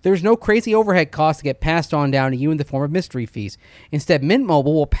 there's no crazy overhead costs to get passed on down to you in the form of mystery fees. Instead, Mint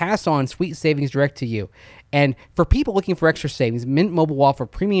Mobile will pass on sweet savings direct to you. And for people looking for extra savings, Mint Mobile will offer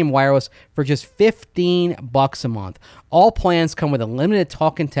premium wireless for just $15 a month. All plans come with unlimited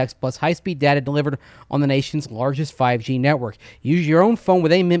talk and text plus high-speed data delivered on the nation's largest 5G network. Use your own phone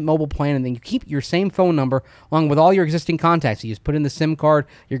with a Mint Mobile plan, and then you keep your same phone number along with all your existing contacts. You just put in the SIM card,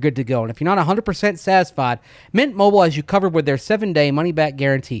 you're good to go. And if you're not 100% satisfied, Mint Mobile has you covered with their 7-day money-back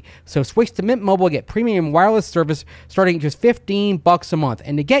guarantee. So switch to Mint Mobile, get premium wireless service starting at just $15 a month.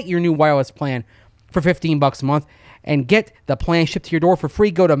 And to get your new wireless plan for $15 a month and get the plan shipped to your door for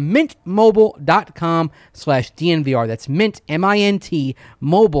free, go to mintmobile.com/DNVR. That's mint, M-I-N-T,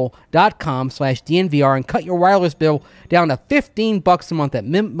 mobile.com/DNVR, and cut your wireless bill down to $15 a month at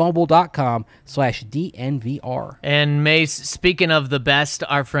mintmobile.com/DNVR. And Mace, speaking of the best,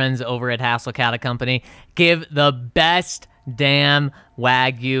 our friends over at Hassel Cattle Company give the best damn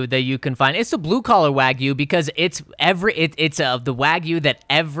Wagyu that you can find. It's a blue-collar Wagyu because it's the Wagyu that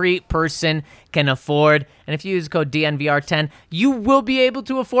every person can afford. And if you use code DNVR10, you will be able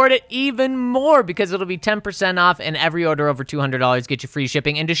to afford it even more because it'll be 10% off, and every order over $200 get you free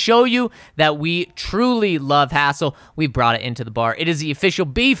shipping. And to show you that we truly love Hassel, we brought it into the bar. It is the official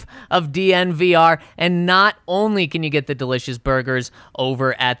beef of DNVR, and not only can you get the delicious burgers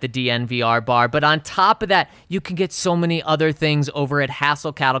over at the DNVR bar, but on top of that, you can get so many other things over at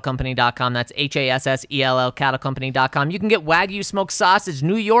HasselCattleCompany.com. That's HASSELL CattleCompany.com. You can get Wagyu smoked sausage,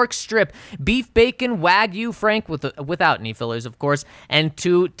 New York strip, beef bacon, Wagyu Frank without any fillers, of course, and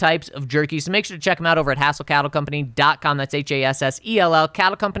 2 types of jerky. So make sure to check them out over at HasselCattleCompany.com. That's HASSELL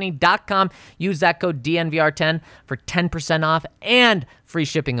CattleCompany.com. Use that code DNVR10 for 10% off and free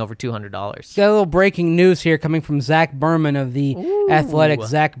shipping over $200. Got a little breaking news here coming from Zach Berman of the Athletic.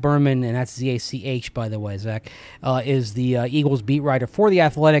 Zach Berman, and that's Z-A-C-H, by the way, Zach, is the Eagles beat writer for the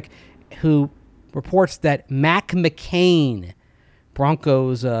Athletic, who reports that Mac McCain,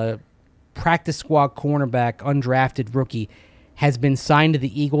 Broncos practice squad cornerback, undrafted rookie, has been signed to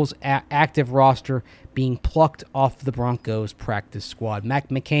the Eagles' active roster, being plucked off the Broncos practice squad. Mac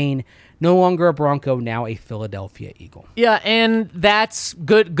McCain, no longer a Bronco, now a Philadelphia Eagle. Yeah, and that's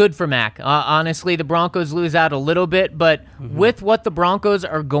good for Mac. Honestly, the Broncos lose out a little bit, but with what the Broncos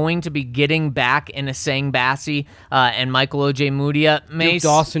are going to be getting back in Asang Bassi and Michael Ojemudia, Mace,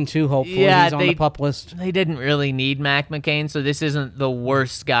 Duke Dawson too, hopefully. He's on the PUP list. They didn't really need Mac McCain, so this isn't the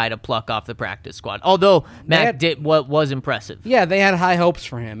worst guy to pluck off the practice squad. Although Mac did what was impressive. Yeah, they had high hopes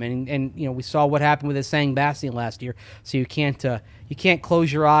for him, and you know, we saw what happened with Asang Bassi last year, so you can't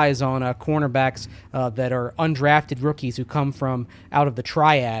close your eyes on cornerbacks that are undrafted rookies who come from out of the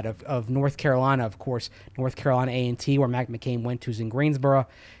triad of North Carolina, of course. North Carolina A&T, where Mac McCain went to, is in Greensboro.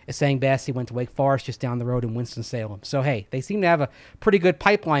 Asang Bassi went to Wake Forest, just down the road in Winston-Salem. So, hey, they seem to have a pretty good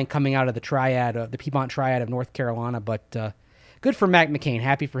pipeline coming out of the triad, the Piedmont triad of North Carolina. But good for Mac McCain.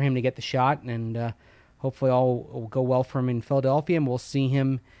 Happy for him to get the shot, and hopefully all will go well for him in Philadelphia, and we'll see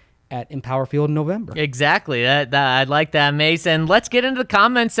him at Empower Field in November. Exactly. I'd like that, Mace. And let's get into the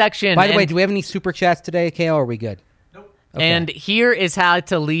comment section. By the way, do we have any super chats today, Kale, or are we good? And here is how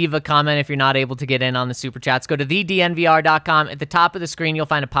to leave a comment if you're not able to get in on the Super Chats. Go to thednvr.com. At the top of the screen, you'll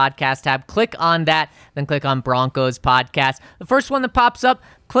find a podcast tab. Click on that, then click on Broncos Podcast. The first one that pops up,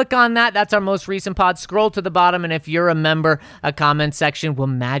 click on that. That's our most recent pod. Scroll to the bottom, and if you're a member, a comment section will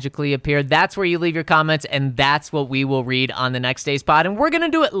magically appear. That's where you leave your comments, and that's what we will read on the next day's pod. And we're going to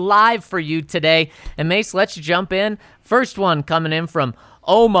do it live for you today. And Mace, let's jump in. First one coming in from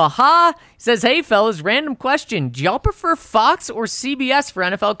Omaha. Says, hey fellas, random question. Do y'all prefer Fox or CBS for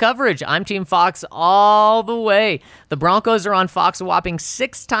NFL coverage? I'm Team Fox all the way. The Broncos are on Fox a whopping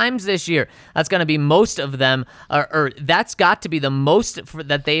 6 times this year. That's going to be most of them, or that's got to be the most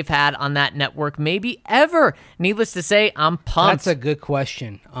that they've had on that network maybe ever. Needless to say, I'm pumped. That's a good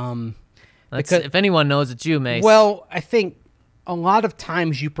question. Because if anyone knows, it's you, Mace. Well, I think a lot of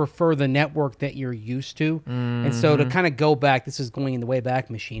times you prefer the network that you're used to. And so to kind of go back, this is going in the way back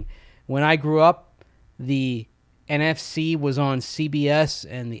machine. When I grew up, the NFC was on CBS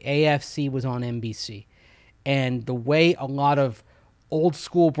and the AFC was on NBC. And the way a lot of old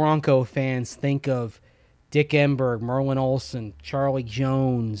school Bronco fans think of Dick Enberg, Merlin Olsen, Charlie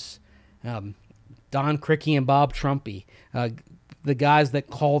Jones, Don Crickey and Bob Trumpy, the guys that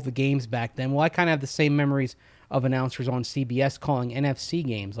called the games back then. Well, I kind of have the same memories of announcers on CBS calling NFC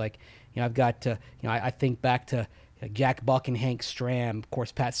games. Like, I've got to, I think back to Jack Buck and Hank Stram, of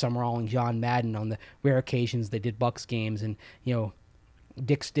course, Pat Summerall and John Madden on the rare occasions they did Bucks games. And,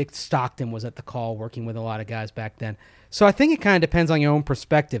 Dick Stockton was at the call working with a lot of guys back then. So I think it kind of depends on your own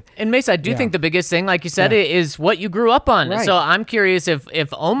perspective. And Mace, I do think the biggest thing, like you said, is what you grew up on. Right. So I'm curious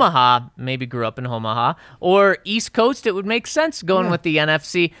if Omaha maybe grew up in Omaha or East Coast, it would make sense going with the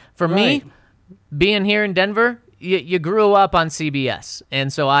NFC. For me, being here in Denver, you grew up on CBS,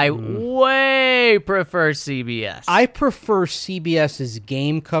 and so I way prefer CBS. I prefer CBS's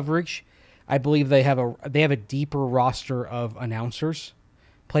game coverage. I believe they have a deeper roster of announcers,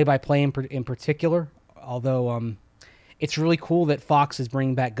 play-by-play in particular. Although it's really cool that Fox is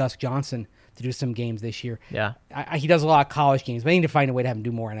bringing back Gus Johnson to do some games this year. Yeah, he does a lot of college games, but they need to find a way to have him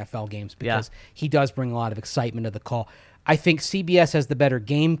do more NFL games because he does bring a lot of excitement to the call. I think CBS has the better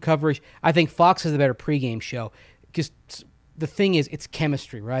game coverage. I think Fox has the better pregame show. Because the thing is, it's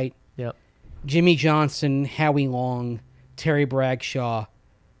chemistry, right? Yep. Jimmy Johnson, Howie Long, Terry Bradshaw,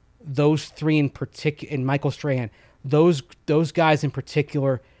 those three in particular, and Michael Strahan, those guys in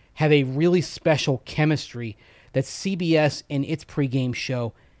particular have a really special chemistry that CBS in its pregame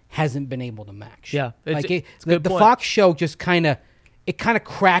show hasn't been able to match. Yeah, the Fox show just kind of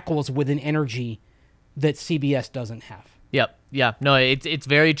crackles with an energy that CBS doesn't have. Yep. Yeah. No, it's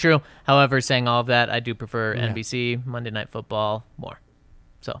very true. However, saying all of that, I do prefer NBC, Monday Night Football more.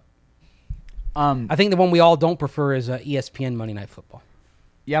 So, I think the one we all don't prefer is ESPN Monday Night Football.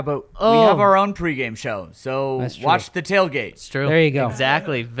 Yeah, but we have our own pregame show, so watch the tailgate. It's true. There you go.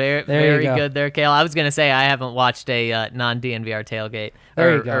 Exactly. Very good there, Kale. I was going to say I haven't watched a non-DNVR tailgate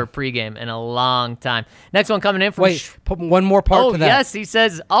or pregame in a long time. Next one coming in from... Wait, put one more part to that. Oh, yes. He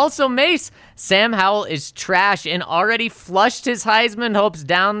says, also, Mace, Sam Howell is trash and already flushed his Heisman hopes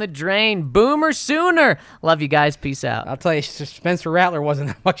down the drain. Boomer sooner. Love you guys. Peace out. I'll tell you, Spencer Rattler wasn't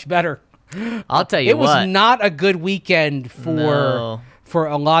that much better. I'll tell you what. It was not a good weekend for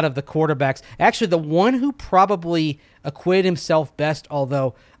a lot of the quarterbacks. Actually, the one who probably acquitted himself best,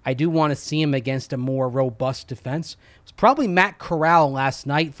 although I do want to see him against a more robust defense, was probably Matt Corral last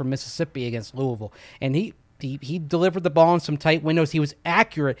night from Mississippi against Louisville. And he delivered the ball in some tight windows. He was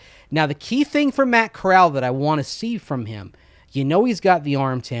accurate. Now, the key thing for Matt Corral that I want to see from him, he's got the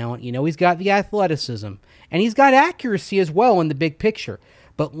arm talent, he's got the athleticism, and he's got accuracy as well in the big picture.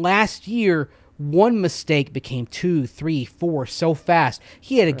 But last year, one mistake became 2, 3, 4 so fast.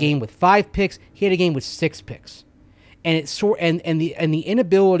 He had a game with 5 picks. He had a game with 6 picks, and the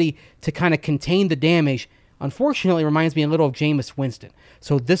inability to kind of contain the damage, unfortunately, reminds me a little of Jameis Winston.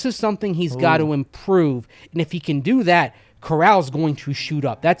 So this is something he's got to improve, and if he can do that, Corral's going to shoot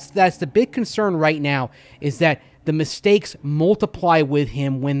up. That's the big concern right now, is that the mistakes multiply with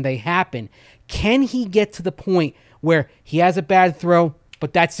him when they happen. Can he get to the point where he has a bad throw,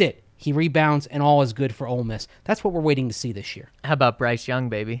 but that's it? He rebounds, and all is good for Ole Miss. That's what we're waiting to see this year. How about Bryce Young,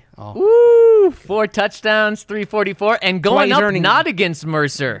 baby? Oh. Woo! 4 touchdowns, 344, and going up not against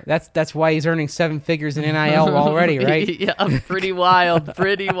Mercer. That's why he's earning 7 figures in NIL already, right? Yeah, pretty wild,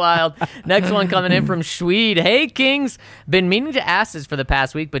 pretty wild. Next one coming in from Schweed. Hey, Kings. Been meaning to ask this for the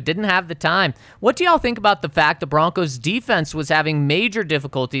past week, but didn't have the time. What do y'all think about the fact the Broncos' defense was having major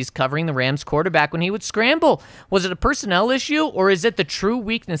difficulties covering the Rams' quarterback when he would scramble? Was it a personnel issue, or is it the true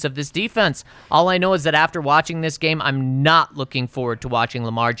weakness of this defense? All I know is that after watching this game, I'm not looking forward to watching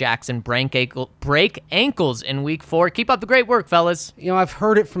Lamar Jackson break break ankles in week 4. Keep up the great work, fellas. I've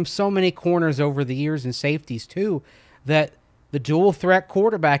heard it from so many corners over the years and safeties too, that the dual threat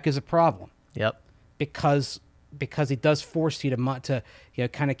quarterback is a problem. Yep. Because it does force you to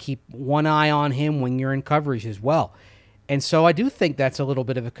kind of keep one eye on him when you're in coverage as well. And so I do think that's a little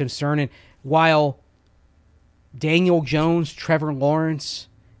bit of a concern. And while Daniel Jones, Trevor Lawrence,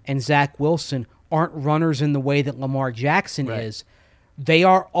 and Zach Wilson aren't runners in the way that Lamar Jackson is, they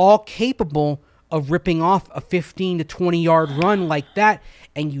are all capable of ripping off a 15 to 20-yard run like that,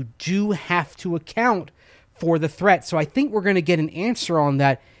 and you do have to account for the threat. So I think we're going to get an answer on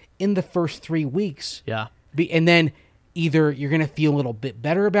that in the first 3 weeks. Yeah. And then either you're going to feel a little bit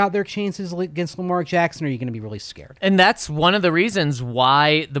better about their chances against Lamar Jackson, or you're going to be really scared. And that's one of the reasons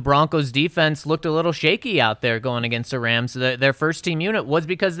why the Broncos defense looked a little shaky out there going against the Rams. Their first team unit was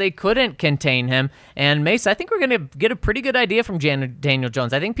because they couldn't contain him. And Mace, I think we're going to get a pretty good idea from Daniel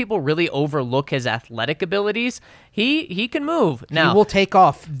Jones. I think people really overlook his athletic abilities. He can move. Now, he will take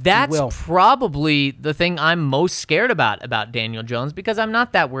off. That's probably the thing I'm most scared about Daniel Jones, because I'm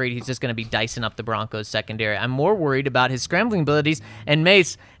not that worried he's just going to be dicing up the Broncos secondary. I'm more worried about his scrambling abilities. And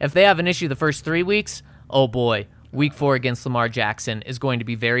Mace, if they have an issue the first 3 weeks, oh boy, week 4 against Lamar Jackson is going to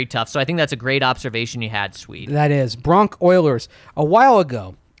be very tough. So I think that's a great observation you had, Swede. That is. Bronc Oilers. A while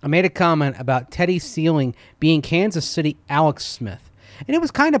ago, I made a comment about Teddy's ceiling being Kansas City Alex Smith. And it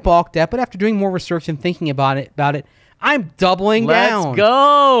was kind of balked at, but after doing more research and thinking about it, I'm doubling down. Let's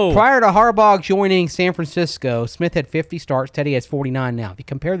go. Prior to Harbaugh joining San Francisco, Smith had 50 starts. Teddy has 49 now. If you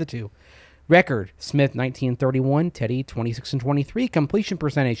compare the two, record, Smith 19-31, Teddy 26-23. Completion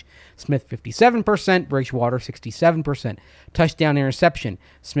percentage, Smith 57%, Bridgewater 67%. Touchdown interception,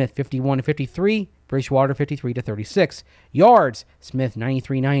 Smith 51-53, Bridgewater 53-36. Yards, Smith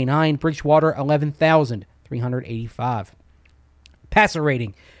 93-99, Bridgewater 11,385. Passer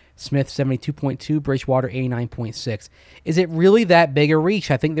rating, Smith 72.2, Bridgewater 89.6. Is it really that big a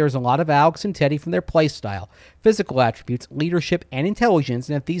reach? I think there's a lot of Alex and Teddy from their play style, physical attributes, leadership, and intelligence,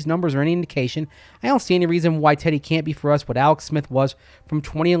 and if these numbers are any indication, I don't see any reason why Teddy can't be for us what Alex Smith was from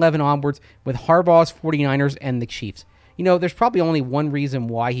 2011 onwards with Harbaugh's 49ers and the Chiefs. There's probably only one reason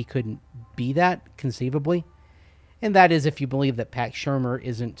why he couldn't be that, conceivably, and that is if you believe that Pat Shurmur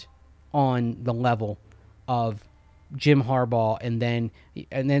isn't on the level of Jim Harbaugh, and then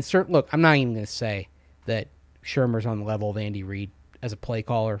look, I'm not even going to say that Shurmur's on the level of Andy Reid as a play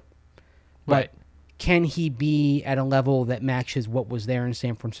caller, but can he be at a level that matches what was there in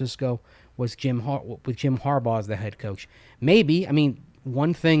San Francisco with Jim Harbaugh as the head coach? Maybe. I mean,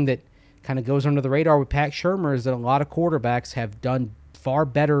 one thing that kind of goes under the radar with Pat Shurmur is that a lot of quarterbacks have done far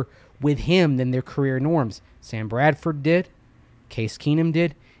better with him than their career norms. Sam Bradford did, Case Keenum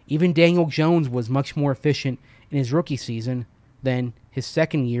did, even Daniel Jones was much more efficient in his rookie season than his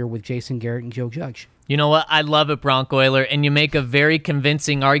second year with Jason Garrett and Joe Judge. You know what? I love it, Bronco Oiler, and you make a very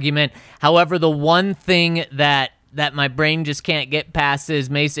convincing argument. However, the one thing that my brain just can't get past is,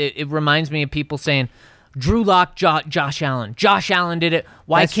 Mace, it reminds me of people saying, Drew Lock, Josh Allen. Josh Allen did it.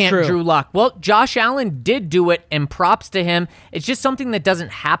 Why That's can't true. Drew Lock? Well, Josh Allen did do it, and props to him. It's just something that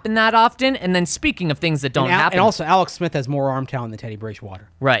doesn't happen that often. And then speaking of things that don't happen. And also, Alex Smith has more arm talent than Teddy Bridgewater.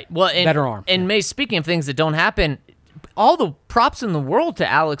 Right. Well, better arm. And May, speaking of things that don't happen, all the props in the world to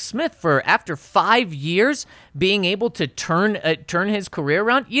Alex Smith for, after 5 years, being able to turn his career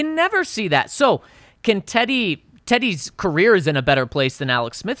around. You never see that. So can Teddy's career is in a better place than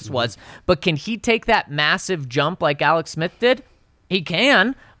Alex Smith's was, but can he take that massive jump like Alex Smith did? He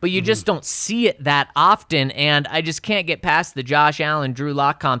can, but you just don't see it that often, and I just can't get past the Josh Allen, Drew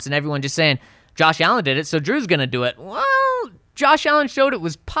Lock comps, and everyone just saying, Josh Allen did it, so Drew's going to do it. Well, Josh Allen showed it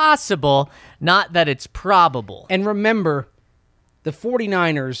was possible, not that it's probable. And remember, the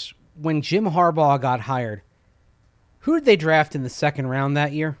 49ers, when Jim Harbaugh got hired, who did they draft in the second round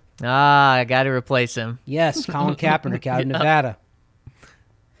that year? I got to replace him. Yes, Colin Kaepernick out of Nevada.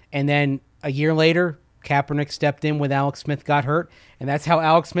 And then a year later, Kaepernick stepped in when Alex Smith got hurt, and that's how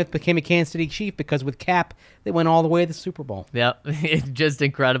Alex Smith became a Kansas City Chief, because with Cap, they went all the way to the Super Bowl. Yep, it's just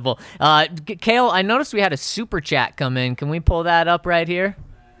incredible. Kale, I noticed we had a super chat come in. Can we pull that up right here?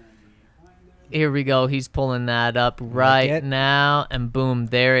 Here we go. He's pulling that up right now, and boom,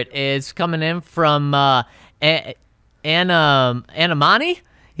 there it is. Coming in from Anamani.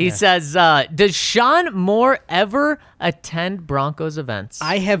 He says, does Sean Moore ever attend Broncos events?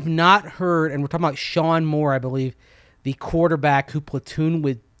 I have not heard, and we're talking about Sean Moore, I believe, the quarterback who platooned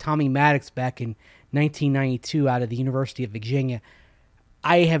with Tommy Maddox back in 1992 out of the University of Virginia.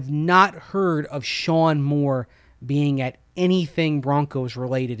 I have not heard of Sean Moore being at anything Broncos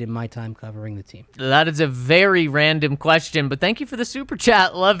related in my time covering the team. That is a very random question, but thank you for the super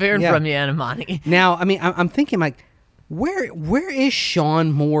chat. Love hearing from you, Anamani. Now, I mean, I'm thinking like, where is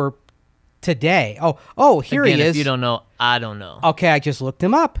Sean Moore today? Here Again, he is. If you don't know, I don't know. Okay, I just looked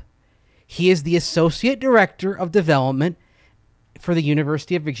him up. He is the Associate Director of Development for the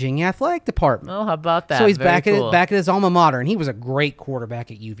University of Virginia Athletic Department. Oh, how about that? So he's Very cool. back at his alma mater, and he was a great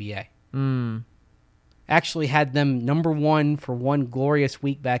quarterback at UVA. Actually had them number 1 for one glorious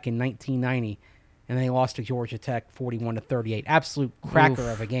week back in 1990, and they lost to Georgia Tech 41-38. Absolute cracker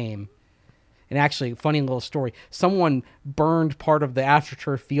of a game. And actually, funny little story, someone burned part of the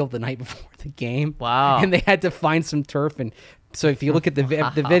AstroTurf field the night before the game. Wow. And they had to find some turf. And so if you look at the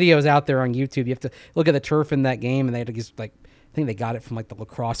videos out there on YouTube, you have to look at the turf in that game, and they had to just, like, I think they got it from like the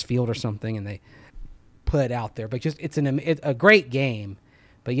lacrosse field or something, and they put it out there. But just it's a great game.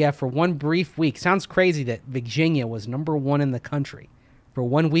 But yeah, for one brief week, sounds crazy that Virginia was number 1 in the country. For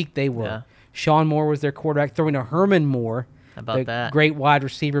 1 week they were. Yeah. Sean Moore was their quarterback, throwing to Herman Moore. How about that? Great wide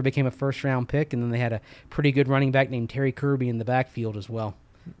receiver, became a first-round pick, and then they had a pretty good running back named Terry Kirby in the backfield as well.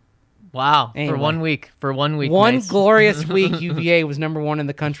 Wow. Anyway, For 1 week. One Mace. glorious week, UVA was number 1 in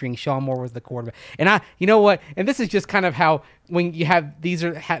the country, and Sean Moore was the quarterback. And you know what? And this is just kind of how, when you have, this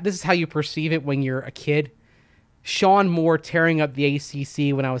is how you perceive it when you're a kid. Sean Moore tearing up the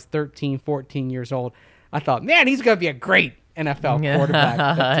ACC when I was 13, 14 years old. I thought, man, he's going to be a great NFL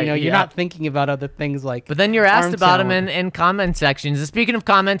quarterback. But, you're not thinking about other things like. But then you're asked arm about him talent. in comment sections. And speaking of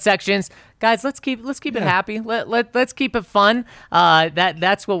comment sections, guys, let's keep it happy. Let's keep it fun.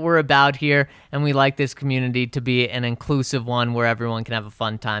 That's what we're about here, and we like this community to be an inclusive one where everyone can have a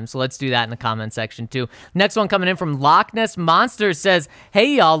fun time. So let's do that in the comment section too. Next one coming in from Loch Ness Monster says,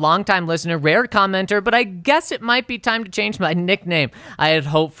 "Hey y'all, longtime listener, rare commenter, but I guess it might be time to change my nickname. I had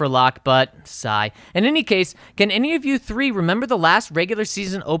hope for Loch, but sigh. In any case, can any of you three remember the last regular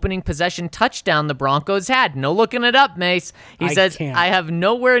season opening possession touchdown the Broncos had? No looking it up, Mace." He says, can't. "I have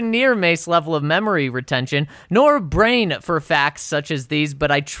nowhere near Mace level of memory retention, nor brain for facts such as these,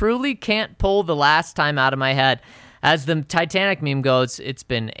 but I truly can't pull the last time out of my head. As the Titanic meme goes, it's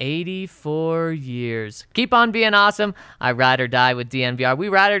been 84 years. Keep on being awesome. I ride or die with DNVR. We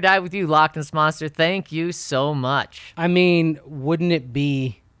ride or die with you, Loch Ness Monster. Thank you so much." I mean, wouldn't it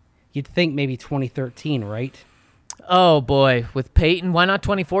be, you'd think maybe 2013, right? Oh, boy. With Peyton, why not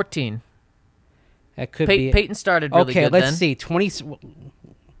 2014? That could be. Peyton started really good let's then. see.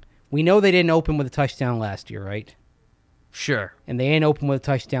 We know they didn't open with a touchdown last year, right? Sure. And they ain't open with a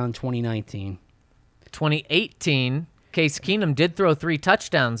touchdown in 2019. 2018, Case Keenum did throw 3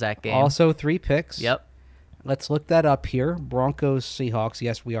 touchdowns that game. Also 3 picks. Yep. Let's look that up here. Broncos, Seahawks.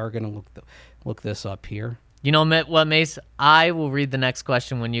 Yes, we are going to look this up here. You know what, Mace? I will read the next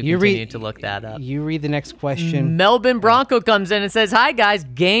question when you continue to look that up. You read the next question. Melvin Bronco comes in and says, "Hi, guys.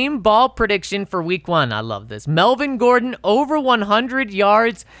 Game ball prediction for week 1." I love this. Melvin Gordon over 100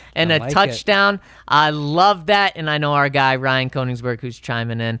 yards and a touchdown. I love that, and I know our guy Ryan Koenigsberg, who's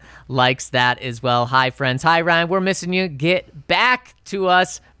chiming in, likes that as well. Hi, friends. Hi, Ryan. We're missing you. Get back to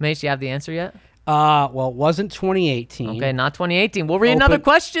us. Mace, you have the answer yet? Well, it wasn't 2018. Okay, not 2018. We'll read another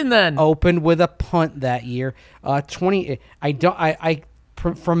question then. Opened with a punt that year.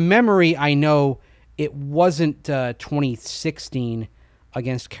 From memory, I know it wasn't 2016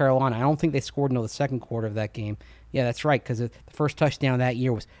 against Carolina. I don't think they scored until the second quarter of that game. Yeah, that's right, because the first touchdown that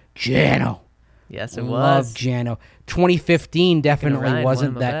year was Jano. Yes, it was. Love Jano. 2015 definitely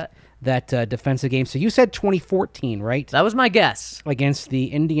wasn't that defensive game. So you said 2014, right? That was my guess. Against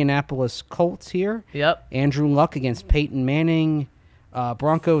the Indianapolis Colts here. Yep. Andrew Luck against Peyton Manning.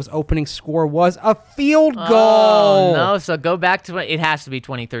 Broncos opening score was a field goal. Oh, no. So go back to it has to be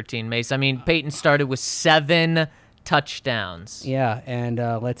 2013, Mace. I mean, Peyton started with 7 touchdowns. Yeah, and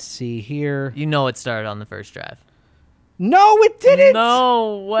let's see here. You know it started on the first drive. No, it didn't.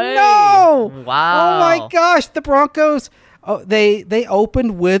 No way. No. Wow. Oh my gosh, the Broncos. Oh, they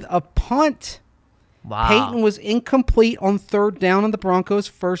opened with a punt. Wow. Peyton was incomplete on 3rd down on the Broncos'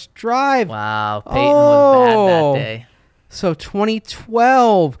 first drive. Wow. Peyton was bad that day. So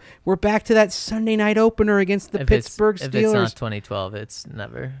 2012, we're back to that Sunday night opener against the Pittsburgh Steelers. If it's not 2012, it's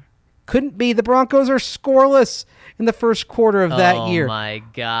never. Couldn't be. The Broncos are scoreless in the first quarter of that year. Oh, my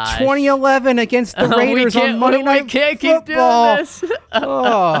gosh. 2011 against the Raiders on Monday Night Football. We can't keep doing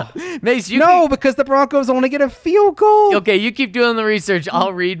this. Mace, because the Broncos only get a field goal. Okay, you keep doing the research.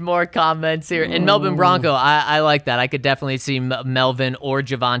 I'll read more comments here. And Melvin Bronco, I like that. I could definitely see Melvin or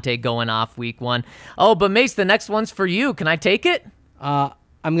Javonte going off week 1. Oh, but Mace, the next one's for you. Can I take it?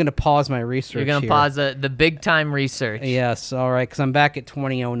 I'm going to pause my research. You're going to pause the big time research. Yes, all right, because I'm back at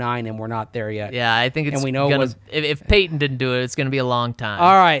 2009 and we're not there yet. Yeah, I think it's and we know if Peyton didn't do it, it's going to be a long time.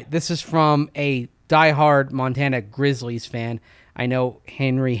 All right, this is from a diehard Montana Grizzlies fan. I know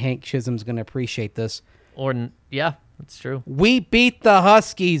Hank Chisholm's going to appreciate this. Yeah, that's true. We beat the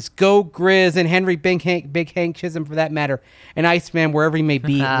Huskies. Go Grizz. And Henry Big Hank Chisholm, for that matter, and Iceman, wherever he may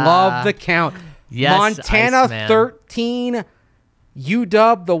be. Love the count. Yes, Montana Iceman. 13,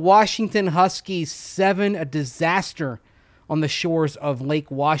 UW, the Washington Huskies 7, a disaster on the shores of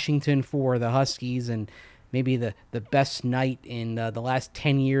Lake Washington for the Huskies, and maybe the best night in the last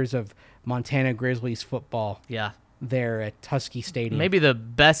 10 years of Montana Grizzlies football. Yeah. There at Husky Stadium. Maybe the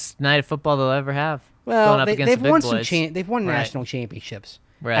best night of football they'll ever have. Well, they've won boys. They've won Right. national championships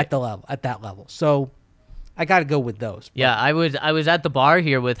Right. at that level. So I got to go with those. Yeah, I was at the bar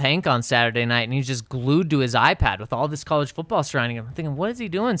here with Hank on Saturday night, and he's just glued to his iPad with all this college football surrounding him. I'm thinking, what is he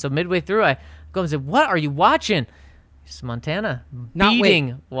doing? So midway through, I go and say, "What are you watching?" It's Montana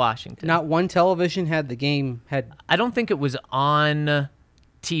beating Washington. Not one television had the game. I don't think it was on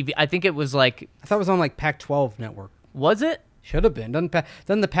TV. I think it was I thought it was on Pac-12 network. Was it? Should have been. Doesn't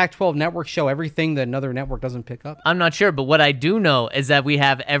the Pac-12 network show everything that another network doesn't pick up? I'm not sure, but what I do know is that we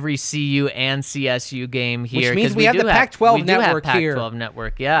have every CU and CSU game here. Which means we have the Pac-12 network here. Pac-12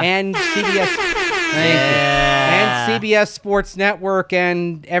 network, yeah. And CBS. And CBS Sports Network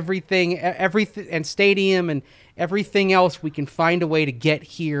and everything, and Stadium and everything else we can find a way to get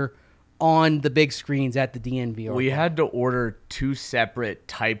here on the big screens at the DNVR. We had to order 2 separate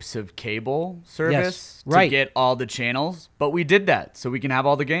types of cable service right. to get all the channels, but we did that so we can have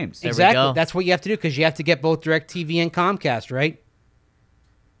all the games. Exactly. That's what you have to do, because you have to get both DirecTV and Comcast, right?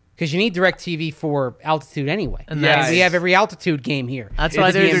 Because you need DirecTV for altitude anyway. And we have every altitude game here. That's why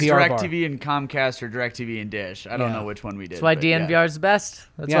it's either DNVR DirecTV and Comcast or DirecTV and Dish. I don't know which one we did. That's why DNVR is the best.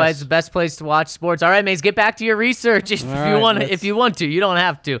 That's why it's the best place to watch sports. All right, Mace, get back to your research if you want to. You don't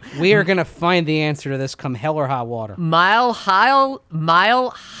have to. We are going to find the answer to this come hell or high water. Mile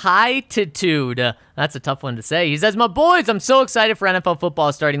High-titude. That's a tough one to say. He says, "My boys, I'm so excited for NFL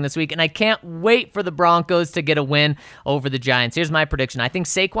football starting this week, and I can't wait for the Broncos to get a win over the Giants." Here's my prediction. I think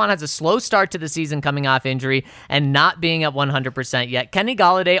Saquon has a slow start to the season coming off injury and not being at 100% yet. Kenny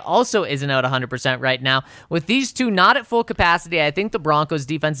Golladay also isn't at 100% right now. With these two not at full capacity, I think the Broncos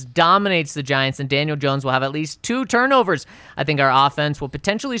defense dominates the Giants, and Daniel Jones will have at least 2 turnovers. I think our offense will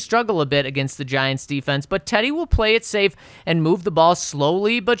potentially struggle a bit against the Giants defense, but Teddy will play it safe and move the ball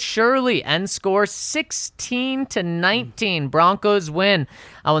slowly but surely and score 16-19. Broncos win.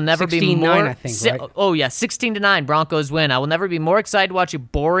 I will never be more. 16-9, I think, right? Oh yeah, 16-9. Broncos win. I will never be more excited to watch a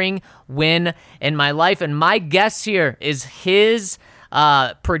boring win in my life. And my guess here is his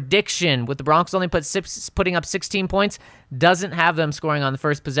prediction with the Broncos only putting up 16 points doesn't have them scoring on the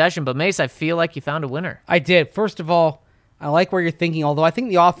first possession. But Mace, I feel like you found a winner. I did. First of all, I like where you're thinking, although I think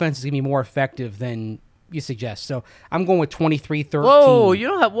the offense is going to be more effective than you suggest. So I'm going with 23-13. Whoa, you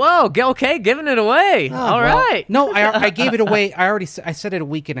don't have. Whoa, okay, giving it away. All right. No, I gave it away. I said it a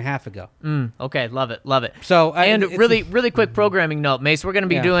week and a half ago. Okay, love it. So and really quick programming note, Mace. We're going to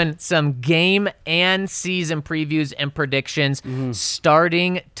be doing some game and season previews and predictions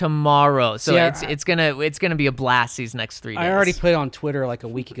starting tomorrow. So it's gonna be a blast these next 3 days. I already put it on Twitter like a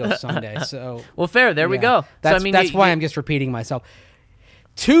week ago Sunday. So well, fair. There we go. That's why I'm just repeating myself.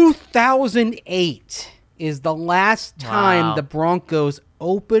 2008 is the last time the Broncos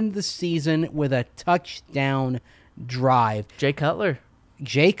opened the season with a touchdown drive. Jay Cutler,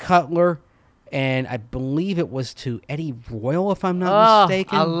 and I believe it was to Eddie Royal, if I'm not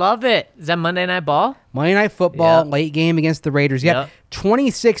mistaken. I love it. Is that Monday Night Ball? Monday Night Football, late game against the Raiders. Yep.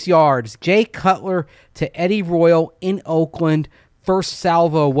 26 yards. Jay Cutler to Eddie Royal in Oakland. First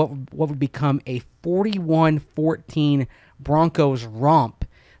salvo, what would become a 41-14 Broncos romp.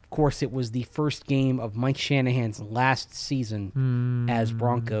 Of course, it was the first game of Mike Shanahan's last season as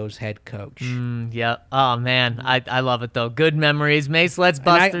Broncos head coach. Yeah. Oh, man. I love it, though. Good memories. Mace, let's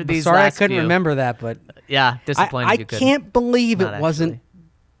bust through these Sorry, last I couldn't few. remember that, but yeah, disappointed you couldn't. I can't believe Not it wasn't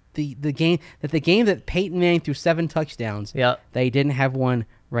the game that Peyton Manning threw 7 touchdowns. Yep. They didn't have one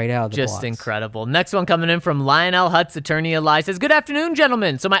right out of the Just blocks. incredible. Next one coming in from Lionel Hutz, attorney Eli, says, "Good afternoon,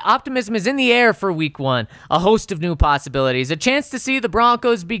 gentlemen. So my optimism is in the air for week 1. A host of new possibilities. A chance to see the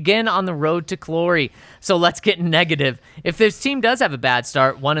Broncos begin on the road to glory. So let's get negative. If this team does have a bad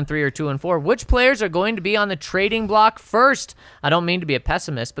start, 1-3 or 2-4, which players are going to be on the trading block first? I don't mean to be a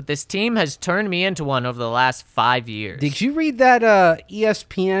pessimist, but this team has turned me into one over the last 5 years." Did you read that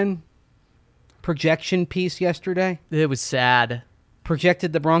ESPN projection piece yesterday? It was sad.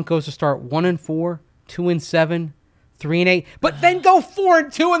 Projected the Broncos to start 1-4, 2-7, 3-8, but then go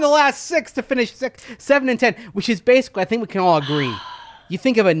 4-2 in the last 6 to finish 7-10, which is basically, I think we can all agree. You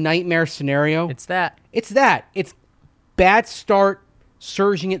think of a nightmare scenario. It's that. It's bad start,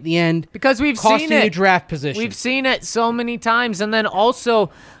 surging at the end. Because we've costing seen it. You draft position. We've seen it so many times. And then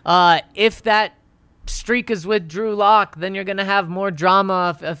also, if that streak is with Drew Lock, then you're going to have more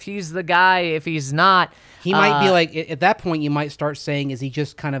drama if he's the guy, if he's not. He might be like, at that point, you might start saying, is he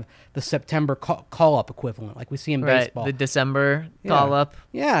just kind of the September call-up equivalent, like we see in baseball? The December call-up.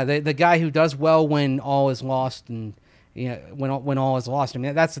 Yeah, the guy who does well when all is lost, and when all is lost. I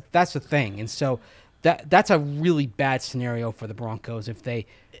mean, that's the thing. And so that's a really bad scenario for the Broncos if they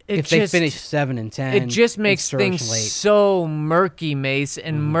finish 7-10. It just makes things so murky, Mace,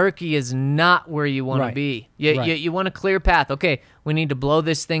 and murky is not where you want to be. You want a clear path. Okay, we need to blow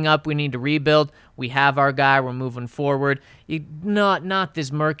this thing up. We need to rebuild. We have our guy. We're moving forward. Not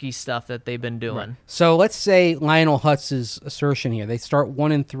this murky stuff that they've been doing. Right. So let's say Lionel Hutz's assertion here. They start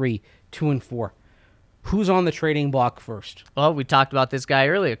 1-3, 2-4. Who's on the trading block first? Well, we talked about this guy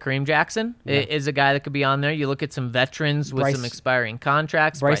earlier. Kareem Jackson is a guy that could be on there. You look at some veterans with some expiring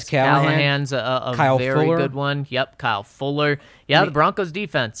contracts. Bryce Callahan's a very good one. Yep, Kyle Fuller. Yeah, the Broncos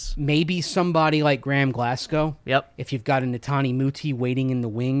defense. Maybe somebody like Graham Glasgow. Yep. If you've got a Netani Muti waiting in the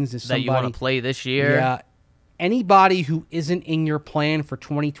wings. Is somebody that you want to play this year. Yeah. Anybody who isn't in your plan for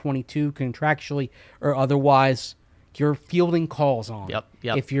 2022 contractually or otherwise, you're fielding calls on. Yep.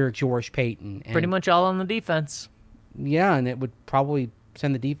 If you're George Payton. Pretty much all on the defense. Yeah, and it would probably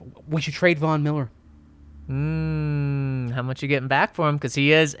send the defense. We should trade Von Miller. How much you getting back for him? Because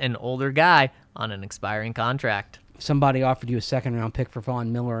he is an older guy on an expiring contract. Somebody offered you a second-round pick for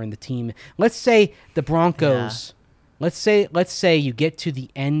Von Miller and the team. Let's say the Broncos. Yeah. Let's say you get to the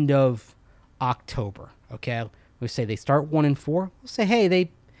end of October. Okay, we say they start 1-4. Let's say, hey,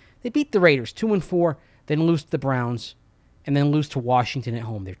 they beat the Raiders 2-4. Then lose to the Browns, and then lose to Washington at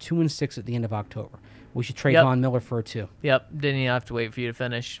home. They're 2-6 at the end of October. We should trade Von Miller for a 2. Yep. Didn't even have to wait for you to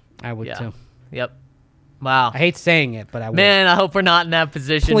finish. I would too. Yep. Wow. I hate saying it, but I would. Man, I hope we're not in that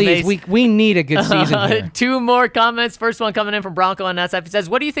position. Please, we need a good season here. 2 more comments. First one coming in from Bronco on SF. He says,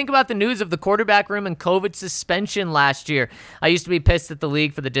 what do you think about the news of the quarterback room and COVID suspension last year? I used to be pissed at the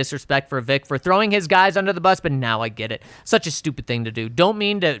league for the disrespect for Vic for throwing his guys under the bus, but now I get it. Such a stupid thing to do. Don't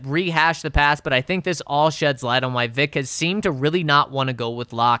mean to rehash the past, but I think this all sheds light on why Vic has seemed to really not want to go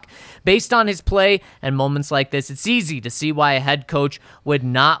with Locke. Based on his play and moments like this, it's easy to see why a head coach would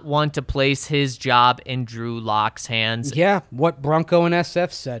not want to place his job in Drew Locke's hands. Yeah, what Bronco and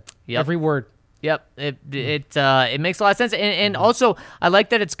SF said. Yep. Every word. Yep, it makes a lot of sense. And also, I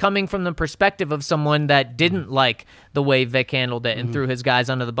like that it's coming from the perspective of someone that didn't like the way Vic handled it and threw his guys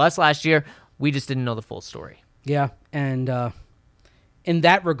under the bus last year. We just didn't know the full story. Yeah, and in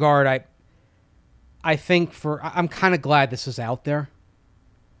that regard, I think I'm kind of glad this is out there,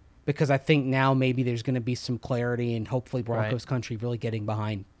 because I think now maybe there's going to be some clarity, and hopefully Broncos Country really getting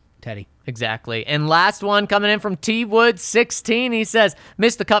behind Teddy. Exactly. And last one coming in from T Wood 16. He says,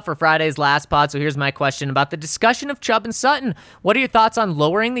 missed the cut for Friday's last pod, so here's my question about the discussion of Chubb and Sutton. What are your thoughts on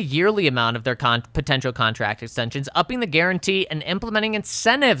lowering the yearly amount of their potential contract extensions, upping the guarantee, and implementing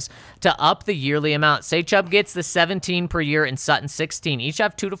incentives to up the yearly amount? Say Chubb gets the 17 per year and Sutton 16. Each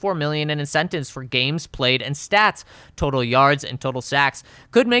have $2 to $4 million in incentives for games played and stats, total yards and total sacks.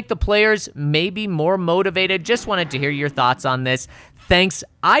 Could make the players maybe more motivated. Just wanted to hear your thoughts on this. Thanks.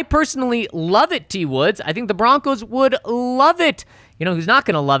 I personally love it, T. Woods. I think the Broncos would love it. You know who's not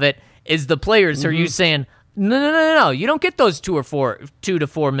going to love it is the players. Are you saying, no, you don't get those $2 to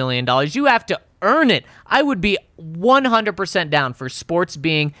 $4 million. You have to earn it. I would be 100% down for sports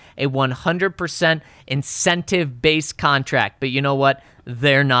being a 100% incentive-based contract. But you know what?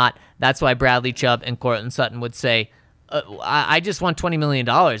 They're not. That's why Bradley Chubb and Cortland Sutton would say, I just want $20 million.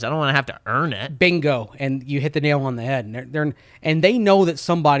 I don't want to have to earn it. Bingo. And you hit the nail on the head. And they know that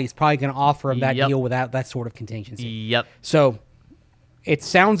somebody's probably going to offer them that deal without that sort of contingency. Yep. So it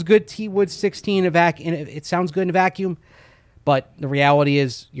sounds good, T. Wood 16, it sounds good in a vacuum. But the reality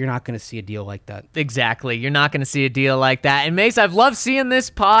is you're not going to see a deal like that. Exactly. You're not going to see a deal like that. And Mace, I've loved seeing this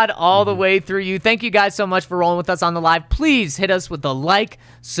pod all the way through you. Thank you guys so much for rolling with us on the live. Please hit us with a like,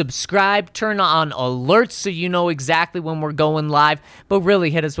 subscribe, turn on alerts so you know exactly when we're going live. But really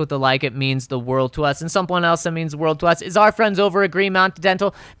hit us with a like. It means the world to us. And someone else that means the world to us is our friends over at Green Mountain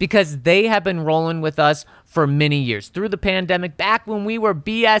Dental, because they have been rolling with us for many years. Through the pandemic, back when we were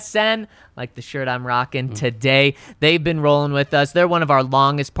BSN, like the shirt I'm rocking today, they've been rolling with us. They're one of our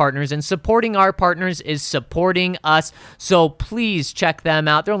longest partners, and supporting our partners is supporting us. So please check them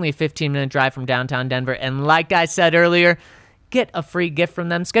out. They're only a 15-minute drive from downtown Denver. And like I said earlier, get a free gift from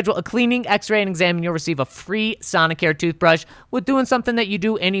them. Schedule a cleaning, x-ray, and exam, and you'll receive a free Sonicare toothbrush with doing something that you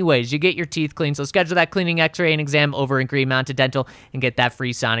do anyways. You get your teeth cleaned, so schedule that cleaning, x-ray, and exam over in Green Mountain Dental and get that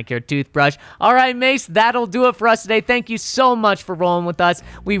free Sonicare toothbrush. All right, Mace, that'll do it for us today. Thank you so much for rolling with us.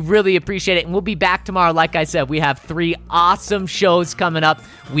 We really appreciate it, and we'll be back tomorrow. Like I said, we have 3 awesome shows coming up.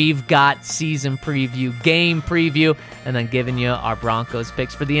 We've got season preview, game preview, and then giving you our Broncos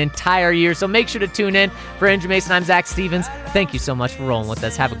picks for the entire year. So make sure to tune in. For Andrew Mason, I'm Zach Stevens. Thank you so much for rolling with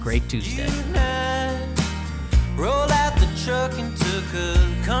us. Have a great Tuesday. Roll out the truck and took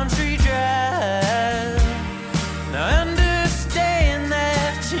a country drive. Now understand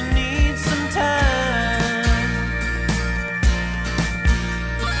that you need some time.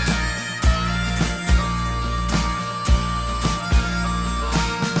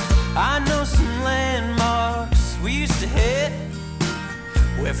 I know some landmarks we used to hit,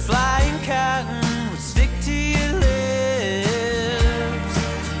 where flying cotton would stick to your